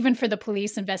 or even for the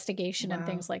police investigation and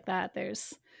things like that.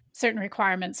 There's certain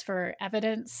requirements for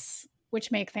evidence,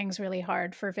 which make things really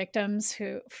hard for victims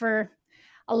for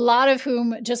a lot of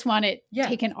whom just want it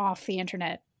taken off the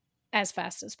internet as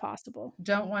fast as possible.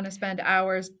 Don't want to spend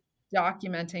hours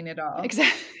documenting it all.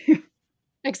 Exactly.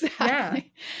 Yeah.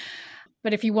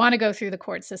 But if you want to go through the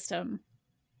court system,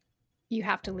 you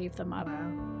have to leave them up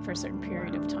for a certain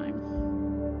period of time.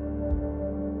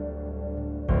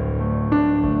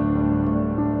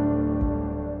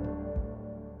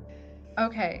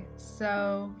 Okay,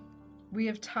 so we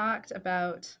have talked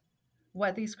about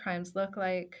what these crimes look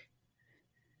like,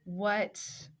 what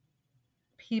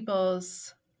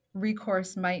people's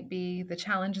recourse might be, the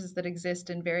challenges that exist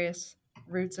in various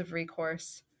routes of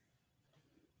recourse.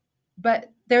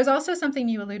 But there's also something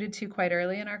you alluded to quite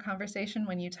early in our conversation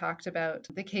when you talked about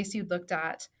the case you looked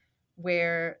at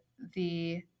where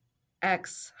the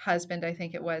ex-husband, I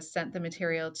think it was, sent the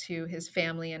material to his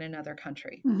family in another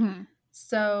country. Mm-hmm.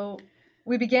 So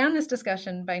we began this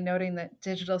discussion by noting that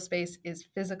digital space is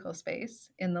physical space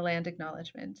in the land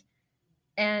acknowledgement.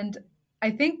 And I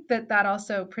think that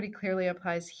also pretty clearly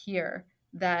applies here,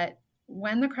 that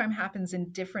when the crime happens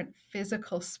in different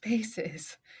physical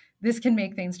spaces, this can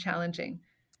make things challenging.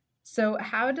 So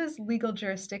how does legal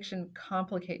jurisdiction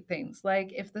complicate things?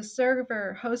 Like if the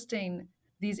server hosting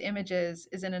these images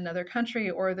is in another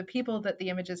country, or the people that the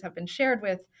images have been shared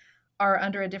with are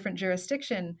under a different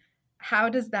jurisdiction, how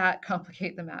does that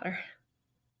complicate the matter?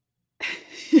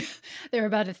 There are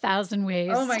about 1,000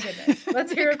 ways. Oh my goodness.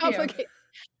 Let's hear a few.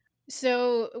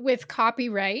 So with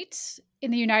copyright,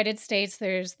 in the United States,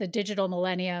 there's the Digital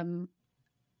Millennium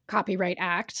Copyright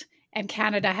Act, and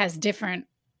Canada has different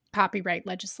copyright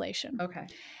legislation. Okay.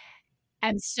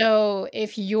 And so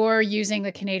if you're using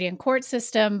the Canadian court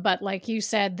system, but like you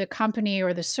said, the company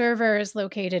or the server is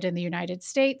located in the United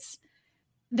States,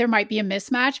 there might be a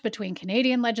mismatch between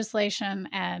Canadian legislation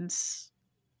and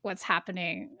what's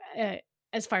happening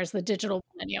as far as the Digital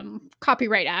Millennium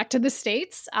Copyright Act in the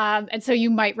States. And so you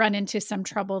might run into some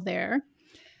trouble there.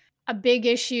 A big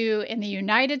issue in the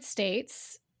United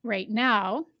States right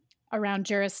now around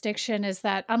jurisdiction is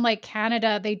that, unlike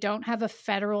Canada, they don't have a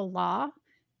federal law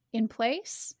in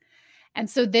place. And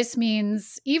so this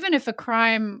means even if a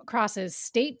crime crosses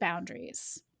state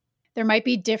boundaries, there might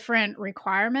be different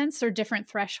requirements or different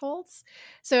thresholds.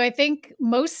 So I think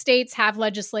most states have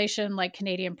legislation like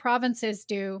Canadian provinces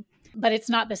do, but it's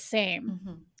not the same.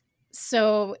 Mm-hmm.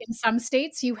 So in some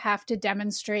states, you have to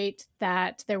demonstrate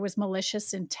that there was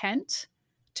malicious intent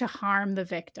to harm the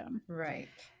victim. Right.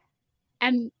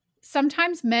 And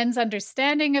sometimes men's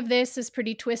understanding of this is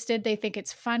pretty twisted. They think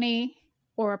it's funny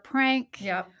or a prank.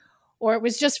 Yep. Or it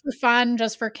was just for fun,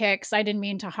 just for kicks. I didn't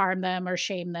mean to harm them or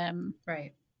shame them.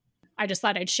 Right. I just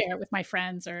thought I'd share it with my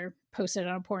friends or post it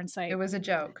on a porn site. It was a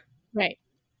joke. Right.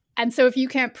 And so if you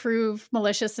can't prove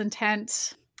malicious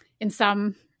intent in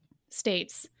some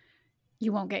states,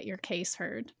 you won't get your case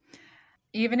heard.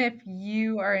 Even if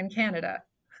you are in Canada.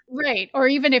 Right. Or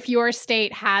even if your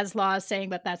state has laws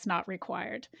saying that that's not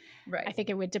required. Right. I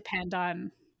think it would depend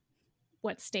on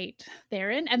what state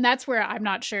they're in. And that's where I'm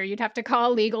not sure. You'd have to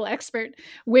call a legal expert.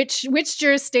 Which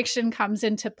jurisdiction comes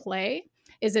into play?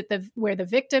 Is it where the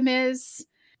victim is?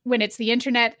 When it's the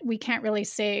internet, we can't really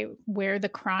say where the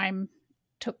crime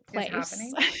took place. Is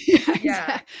happening.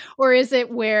 Yeah. Or is it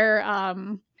where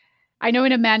I know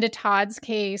in Amanda Todd's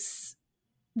case,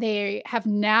 they have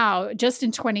now, just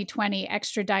in 2020,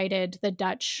 extradited the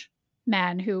Dutch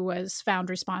man who was found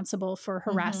responsible for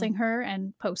harassing her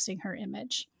and posting her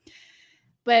image.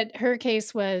 But her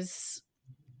case was,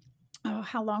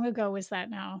 how long ago was that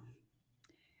now?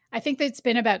 I think it's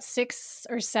been about 6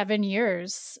 or 7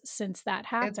 years since that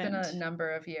happened. It's been a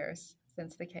number of years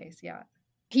since the case, yeah.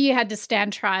 He had to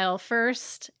stand trial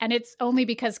first, and it's only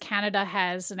because Canada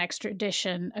has an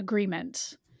extradition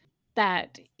agreement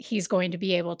that he's going to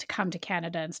be able to come to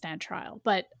Canada and stand trial.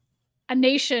 But a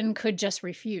nation could just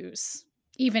refuse,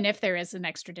 even if there is an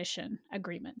extradition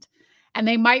agreement. And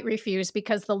they might refuse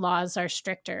because the laws are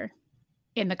stricter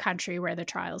in the country where the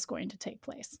trial is going to take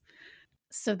place.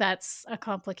 So that's a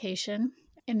complication.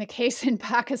 In the case in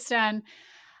Pakistan,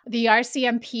 the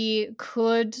RCMP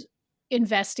could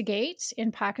investigate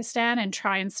in Pakistan and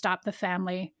try and stop the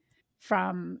family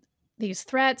from these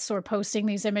threats or posting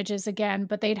these images again,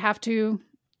 but they'd have to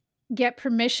get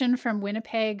permission from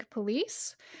Winnipeg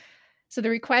police. So the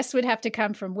request would have to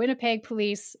come from Winnipeg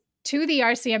police to the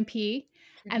RCMP,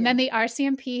 and then the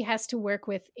RCMP has to work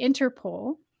with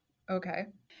Interpol. Okay.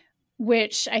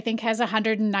 Which I think has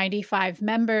 195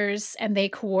 members, and they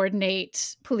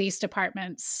coordinate police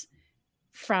departments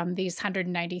from these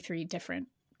 193 different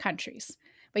countries.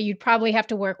 But you'd probably have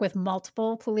to work with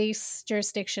multiple police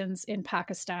jurisdictions in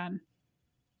Pakistan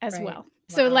as well. Wow.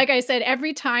 So like I said,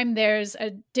 every time there's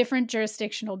a different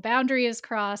jurisdictional boundary is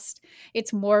crossed,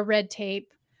 it's more red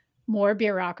tape, more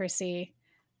bureaucracy,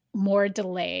 more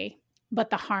delay,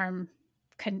 but the harm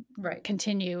can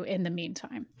continue in the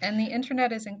meantime. And the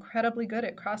internet is incredibly good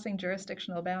at crossing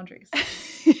jurisdictional boundaries.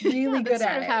 Really good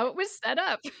at it. That's how it was set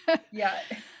up. Yeah.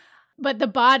 But the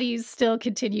bodies still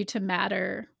continue to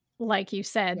matter, like you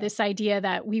said. Yeah. This idea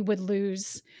that we would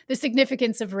lose the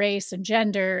significance of race and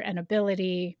gender and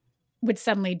ability would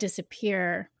suddenly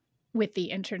disappear with the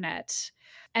internet.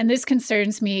 And this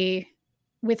concerns me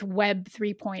with Web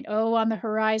 3.0 on the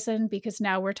horizon, because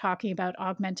now we're talking about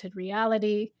augmented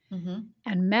reality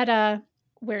and meta,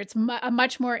 where it's a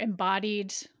much more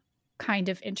embodied kind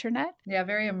of internet. Yeah,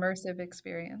 very immersive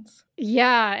experience.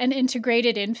 Yeah, and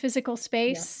integrated in physical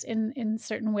space in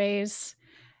certain ways.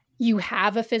 You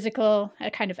have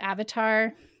a kind of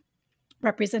avatar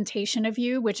representation of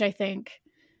you, which I think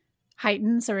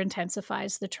heightens or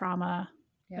intensifies the trauma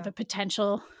or the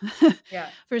potential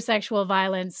for sexual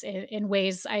violence in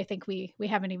ways I think we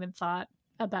haven't even thought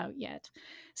about yet.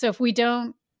 So if we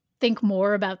don't think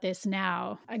more about this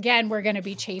now, again, we're going to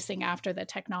be chasing after the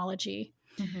technology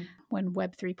when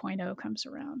Web 3.0 comes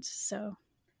around. So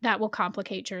that will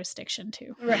complicate jurisdiction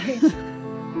too. Right.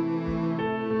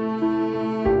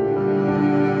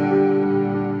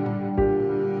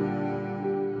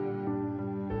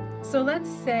 So let's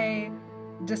say,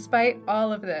 despite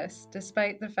all of this,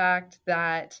 despite the fact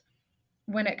that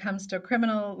when it comes to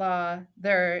criminal law,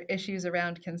 there are issues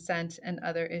around consent and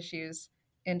other issues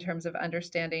in terms of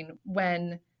understanding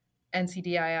when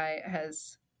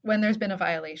when there's been a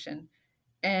violation.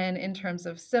 And in terms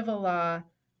of civil law,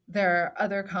 there are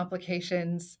other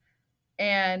complications,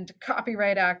 and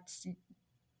copyright acts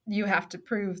you have to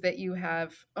prove that you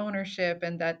have ownership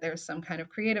and that there's some kind of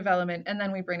creative element. And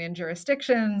then we bring in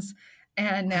jurisdictions.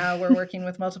 And now we're working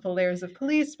with multiple layers of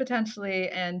police potentially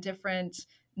and different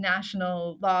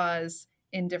national laws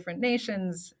in different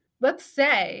nations. Let's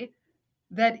say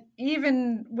that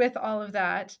even with all of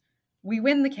that, we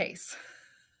win the case.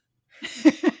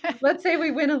 Let's say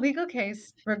we win a legal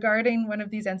case regarding one of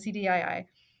these NCDII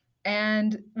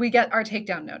and we get our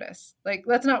takedown notice. Like,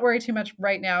 let's not worry too much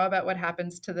right now about what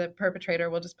happens to the perpetrator.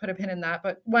 We'll just put a pin in that.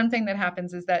 But one thing that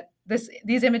happens is that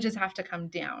these images have to come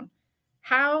down.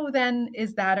 How then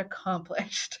is that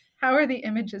accomplished? How are the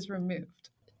images removed?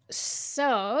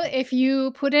 So if you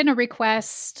put in a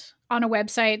request on a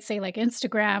website, say like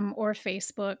Instagram or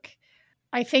Facebook,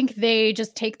 I think they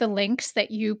just take the links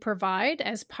that you provide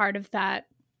as part of that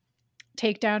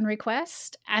takedown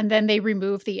request, and then they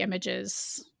remove the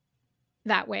images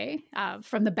that way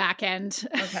from the back end.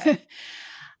 Okay.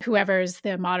 Whoever's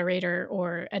the moderator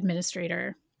or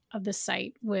administrator of the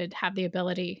site would have the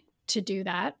ability to do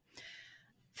that.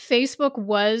 Facebook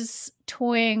was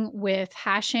toying with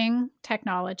hashing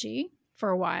technology for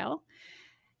a while,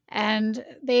 and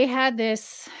they had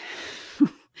this.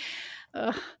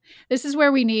 This is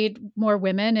where we need more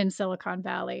women in Silicon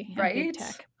Valley and right? Big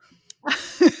tech.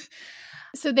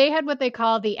 So they had what they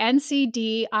call the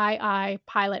NCDII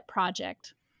pilot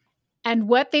project. And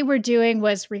what they were doing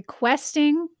was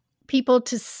requesting people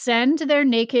to send their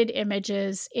naked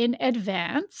images in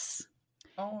advance.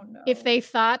 Oh, no. If they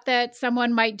thought that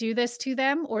someone might do this to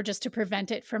them, or just to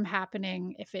prevent it from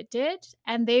happening if it did.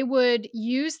 And they would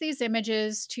use these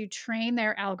images to train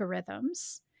their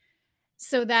algorithms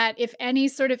so that if any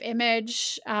sort of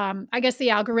image, I guess the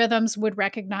algorithms would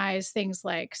recognize things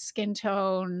like skin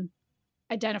tone,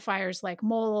 identifiers like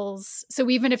moles. So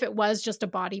even if it was just a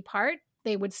body part,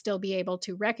 they would still be able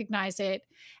to recognize it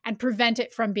and prevent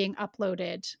it from being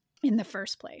uploaded in the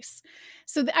first place.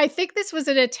 So I think this was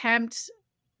an attempt.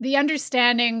 The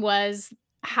understanding was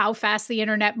how fast the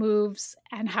internet moves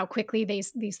and how quickly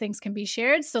these things can be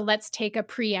shared. So let's take a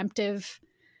preemptive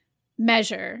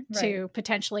measure to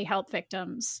potentially help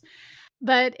victims.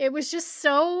 But it was just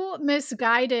so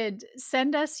misguided.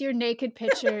 Send us your naked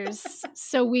pictures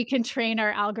so we can train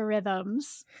our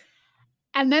algorithms.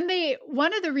 And then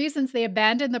one of the reasons they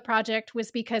abandoned the project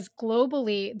was because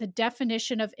globally, the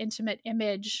definition of intimate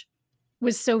image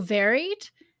was so varied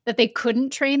that they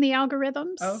couldn't train the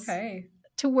algorithms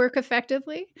to work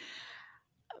effectively.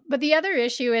 But the other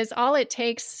issue is all it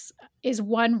takes is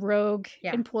one rogue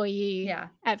employee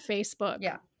at Facebook.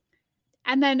 Yeah.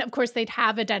 And then, of course, they'd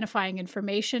have identifying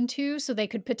information too, so they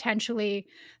could potentially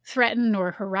threaten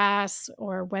or harass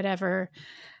or whatever.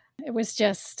 It was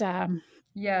just...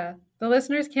 yeah. The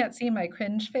listeners can't see my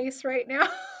cringe face right now.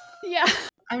 Yeah.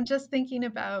 I'm just thinking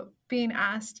about being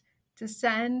asked to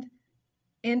send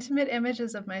intimate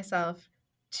images of myself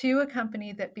to a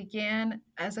company that began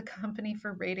as a company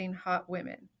for rating hot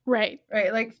women. Right.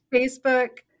 Like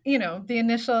Facebook, the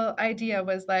initial idea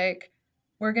was like,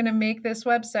 we're going to make this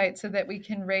website so that we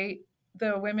can rate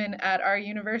the women at our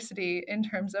university in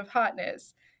terms of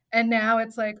hotness. And now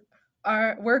it's like,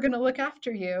 we're going to look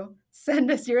after you.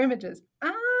 Send us your images.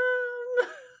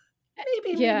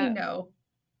 Maybe no.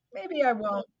 Maybe I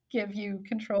won't give you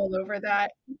control over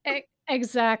that.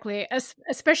 Exactly.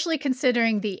 Especially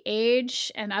considering the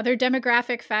age and other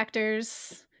demographic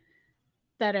factors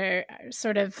that are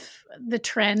sort of the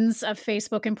trends of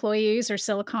Facebook employees or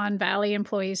Silicon Valley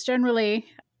employees generally.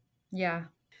 Yeah.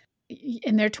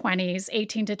 In their 20s,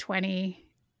 18 to 20.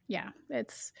 Yeah.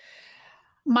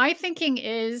 My thinking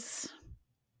is,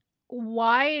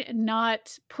 why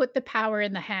not put the power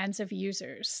in the hands of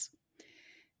users?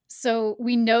 So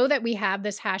we know that we have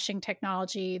this hashing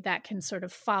technology that can sort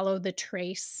of follow the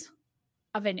trace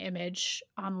of an image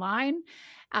online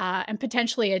and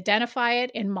potentially identify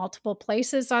it in multiple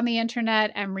places on the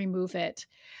internet and remove it.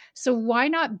 So why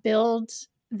not build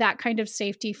that kind of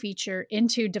safety feature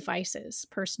into devices,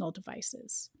 personal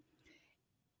devices?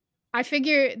 I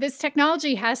figure this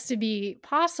technology has to be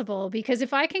possible because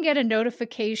if I can get a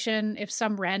notification if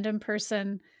some random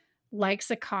person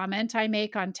likes a comment I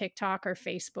make on TikTok or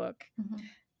Facebook,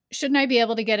 shouldn't I be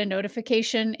able to get a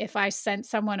notification if I sent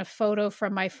someone a photo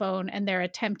from my phone and they're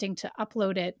attempting to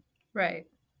upload it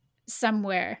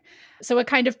somewhere? So a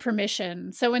kind of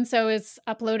permission. So-and-so is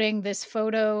uploading this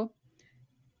photo.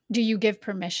 Do you give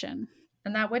permission?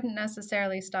 And that wouldn't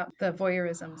necessarily stop the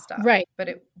voyeurism stuff. Right. But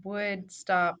it would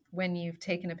stop when you've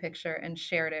taken a picture and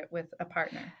shared it with a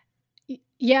partner.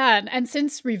 Yeah. And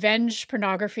since revenge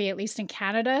pornography, at least in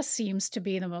Canada, seems to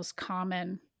be the most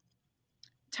common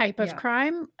type of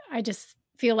crime, I just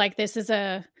feel like this is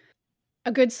a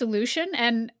a good solution?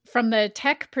 And from the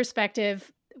tech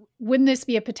perspective, wouldn't this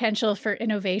be a potential for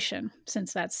innovation,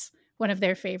 since that's one of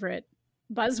their favorite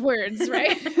buzzwords,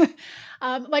 right?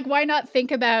 Like, why not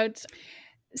think about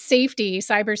safety,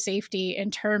 cyber safety, in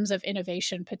terms of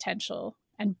innovation potential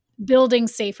and building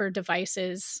safer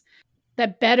devices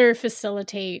that better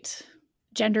facilitate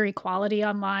gender equality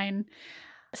online?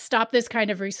 Stop this kind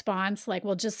of response, like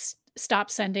we'll just stop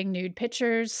sending nude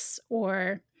pictures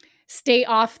or stay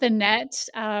off the net.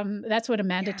 That's what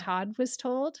Amanda Todd was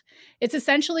told. It's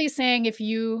essentially saying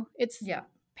it's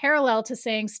parallel to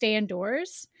saying stay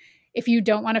indoors if you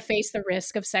don't want to face the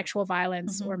risk of sexual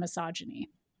violence or misogyny.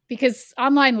 Because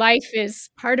online life is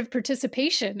part of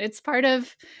participation. It's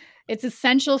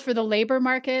essential for the labor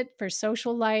market, for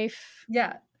social life.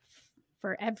 Yeah.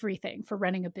 For everything, for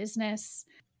running a business.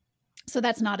 So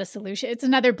that's not a solution. It's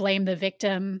another blame the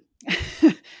victim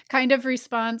kind of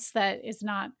response that is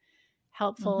not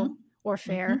helpful or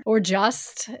fair or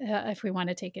just, if we want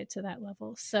to take it to that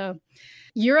level. So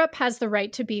Europe has the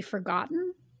right to be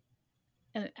forgotten.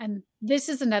 And this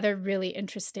is another really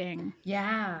interesting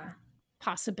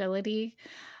possibility.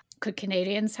 Could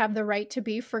Canadians have the right to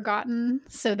be forgotten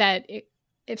so that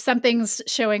if something's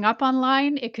showing up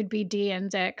online, it could be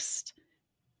de-indexed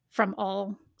from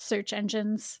all search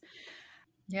engines?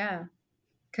 Yeah.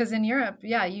 Because in Europe,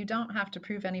 you don't have to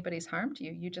prove anybody's harmed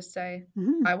you. You just say,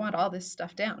 I want all this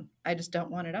stuff down. I just don't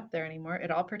want it up there anymore.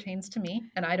 It all pertains to me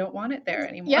and I don't want it there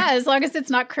anymore. Yeah, as long as it's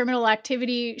not criminal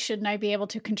activity, shouldn't I be able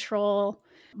to control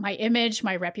my image,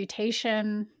 my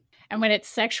reputation? And when it's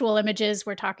sexual images,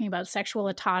 we're talking about sexual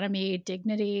autonomy,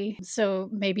 dignity. So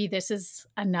maybe this is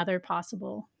another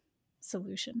possible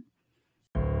solution.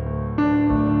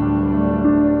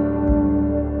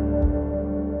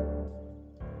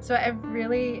 So I've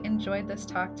really enjoyed this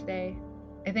talk today.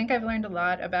 I think I've learned a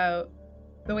lot about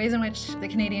the ways in which the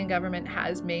Canadian government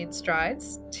has made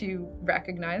strides to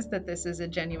recognize that this is a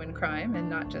genuine crime and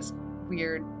not just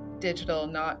weird digital,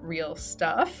 not real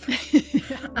stuff.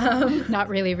 Not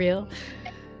really real.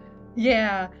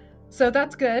 Yeah. So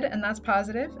that's good and that's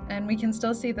positive. And we can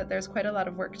still see that there's quite a lot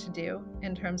of work to do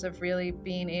in terms of really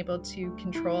being able to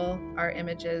control our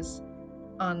images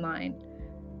online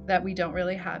that we don't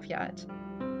really have yet.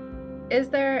 Is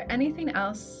there anything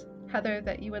else, Heather,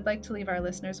 that you would like to leave our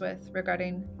listeners with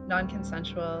regarding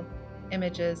non-consensual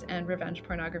images and revenge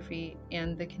pornography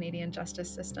and the Canadian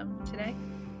justice system today?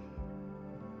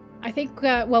 I think,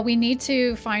 we need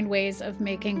to find ways of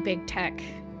making big tech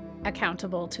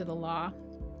accountable to the law.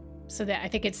 So that I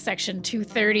think it's Section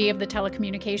 230 of the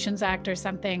Telecommunications Act or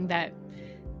something that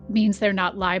means they're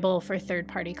not liable for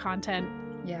third-party content.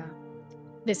 Yeah.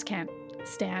 This can't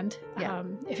stand. Yeah.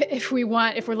 If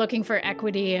we're looking for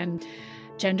equity and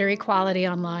gender equality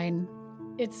online,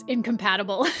 it's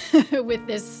incompatible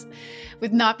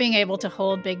with not being able to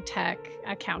hold big tech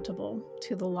accountable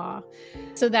to the law.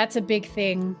 So that's a big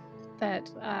thing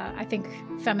that I think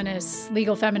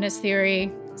legal feminist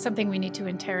theory, something we need to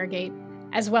interrogate,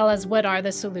 as well as what are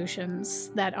the solutions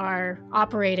that are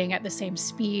operating at the same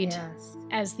speed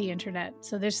as the internet.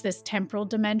 So there's this temporal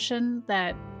dimension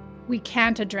that we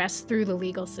can't address through the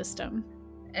legal system.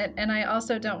 And I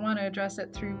also don't want to address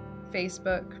it through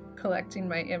Facebook collecting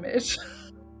my image.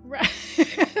 Right.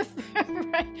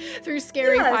 Right. Through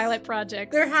scary pilot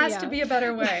projects. There has to be a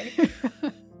better way.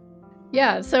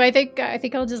 Yeah, so I think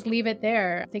I'll just leave it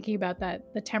there, thinking about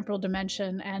the temporal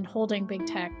dimension and holding big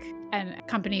tech and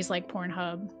companies like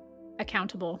Pornhub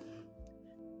accountable.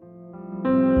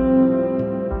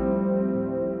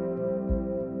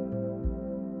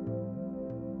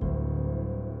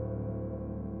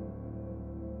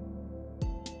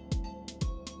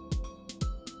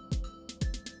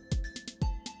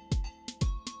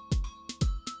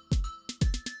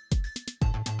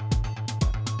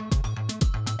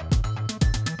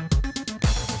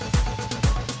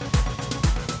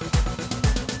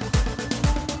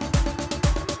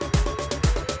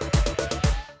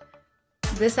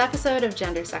 This episode of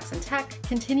Gender, Sex, and Tech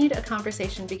continued a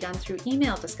conversation begun through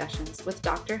email discussions with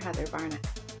Dr. Heather Barnick.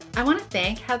 I want to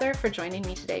thank Heather for joining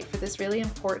me today for this really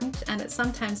important and at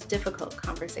sometimes difficult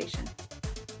conversation.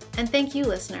 And thank you,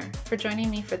 listener, for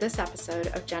joining me for this episode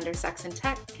of Gender, Sex, and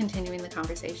Tech, continuing the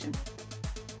conversation.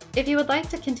 If you would like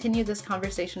to continue this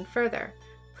conversation further,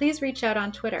 please reach out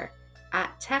on Twitter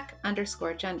at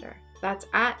tech_gender. That's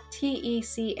at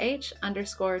TECH_GENDER.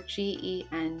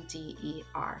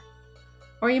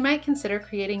 Or you might consider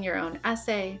creating your own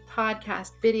essay,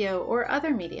 podcast, video, or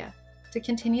other media to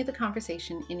continue the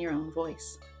conversation in your own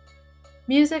voice.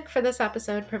 Music for this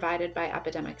episode provided by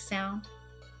Epidemic Sound.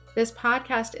 This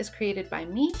podcast is created by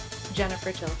me,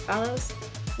 Jennifer Jill Fellows,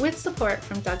 with support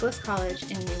from Douglas College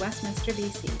in New Westminster,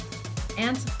 BC,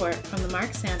 and support from the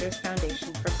Mark Sanders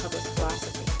Foundation for Public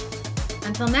Philosophy.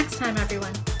 Until next time,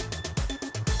 everyone.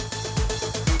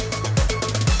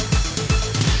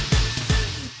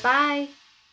 Bye.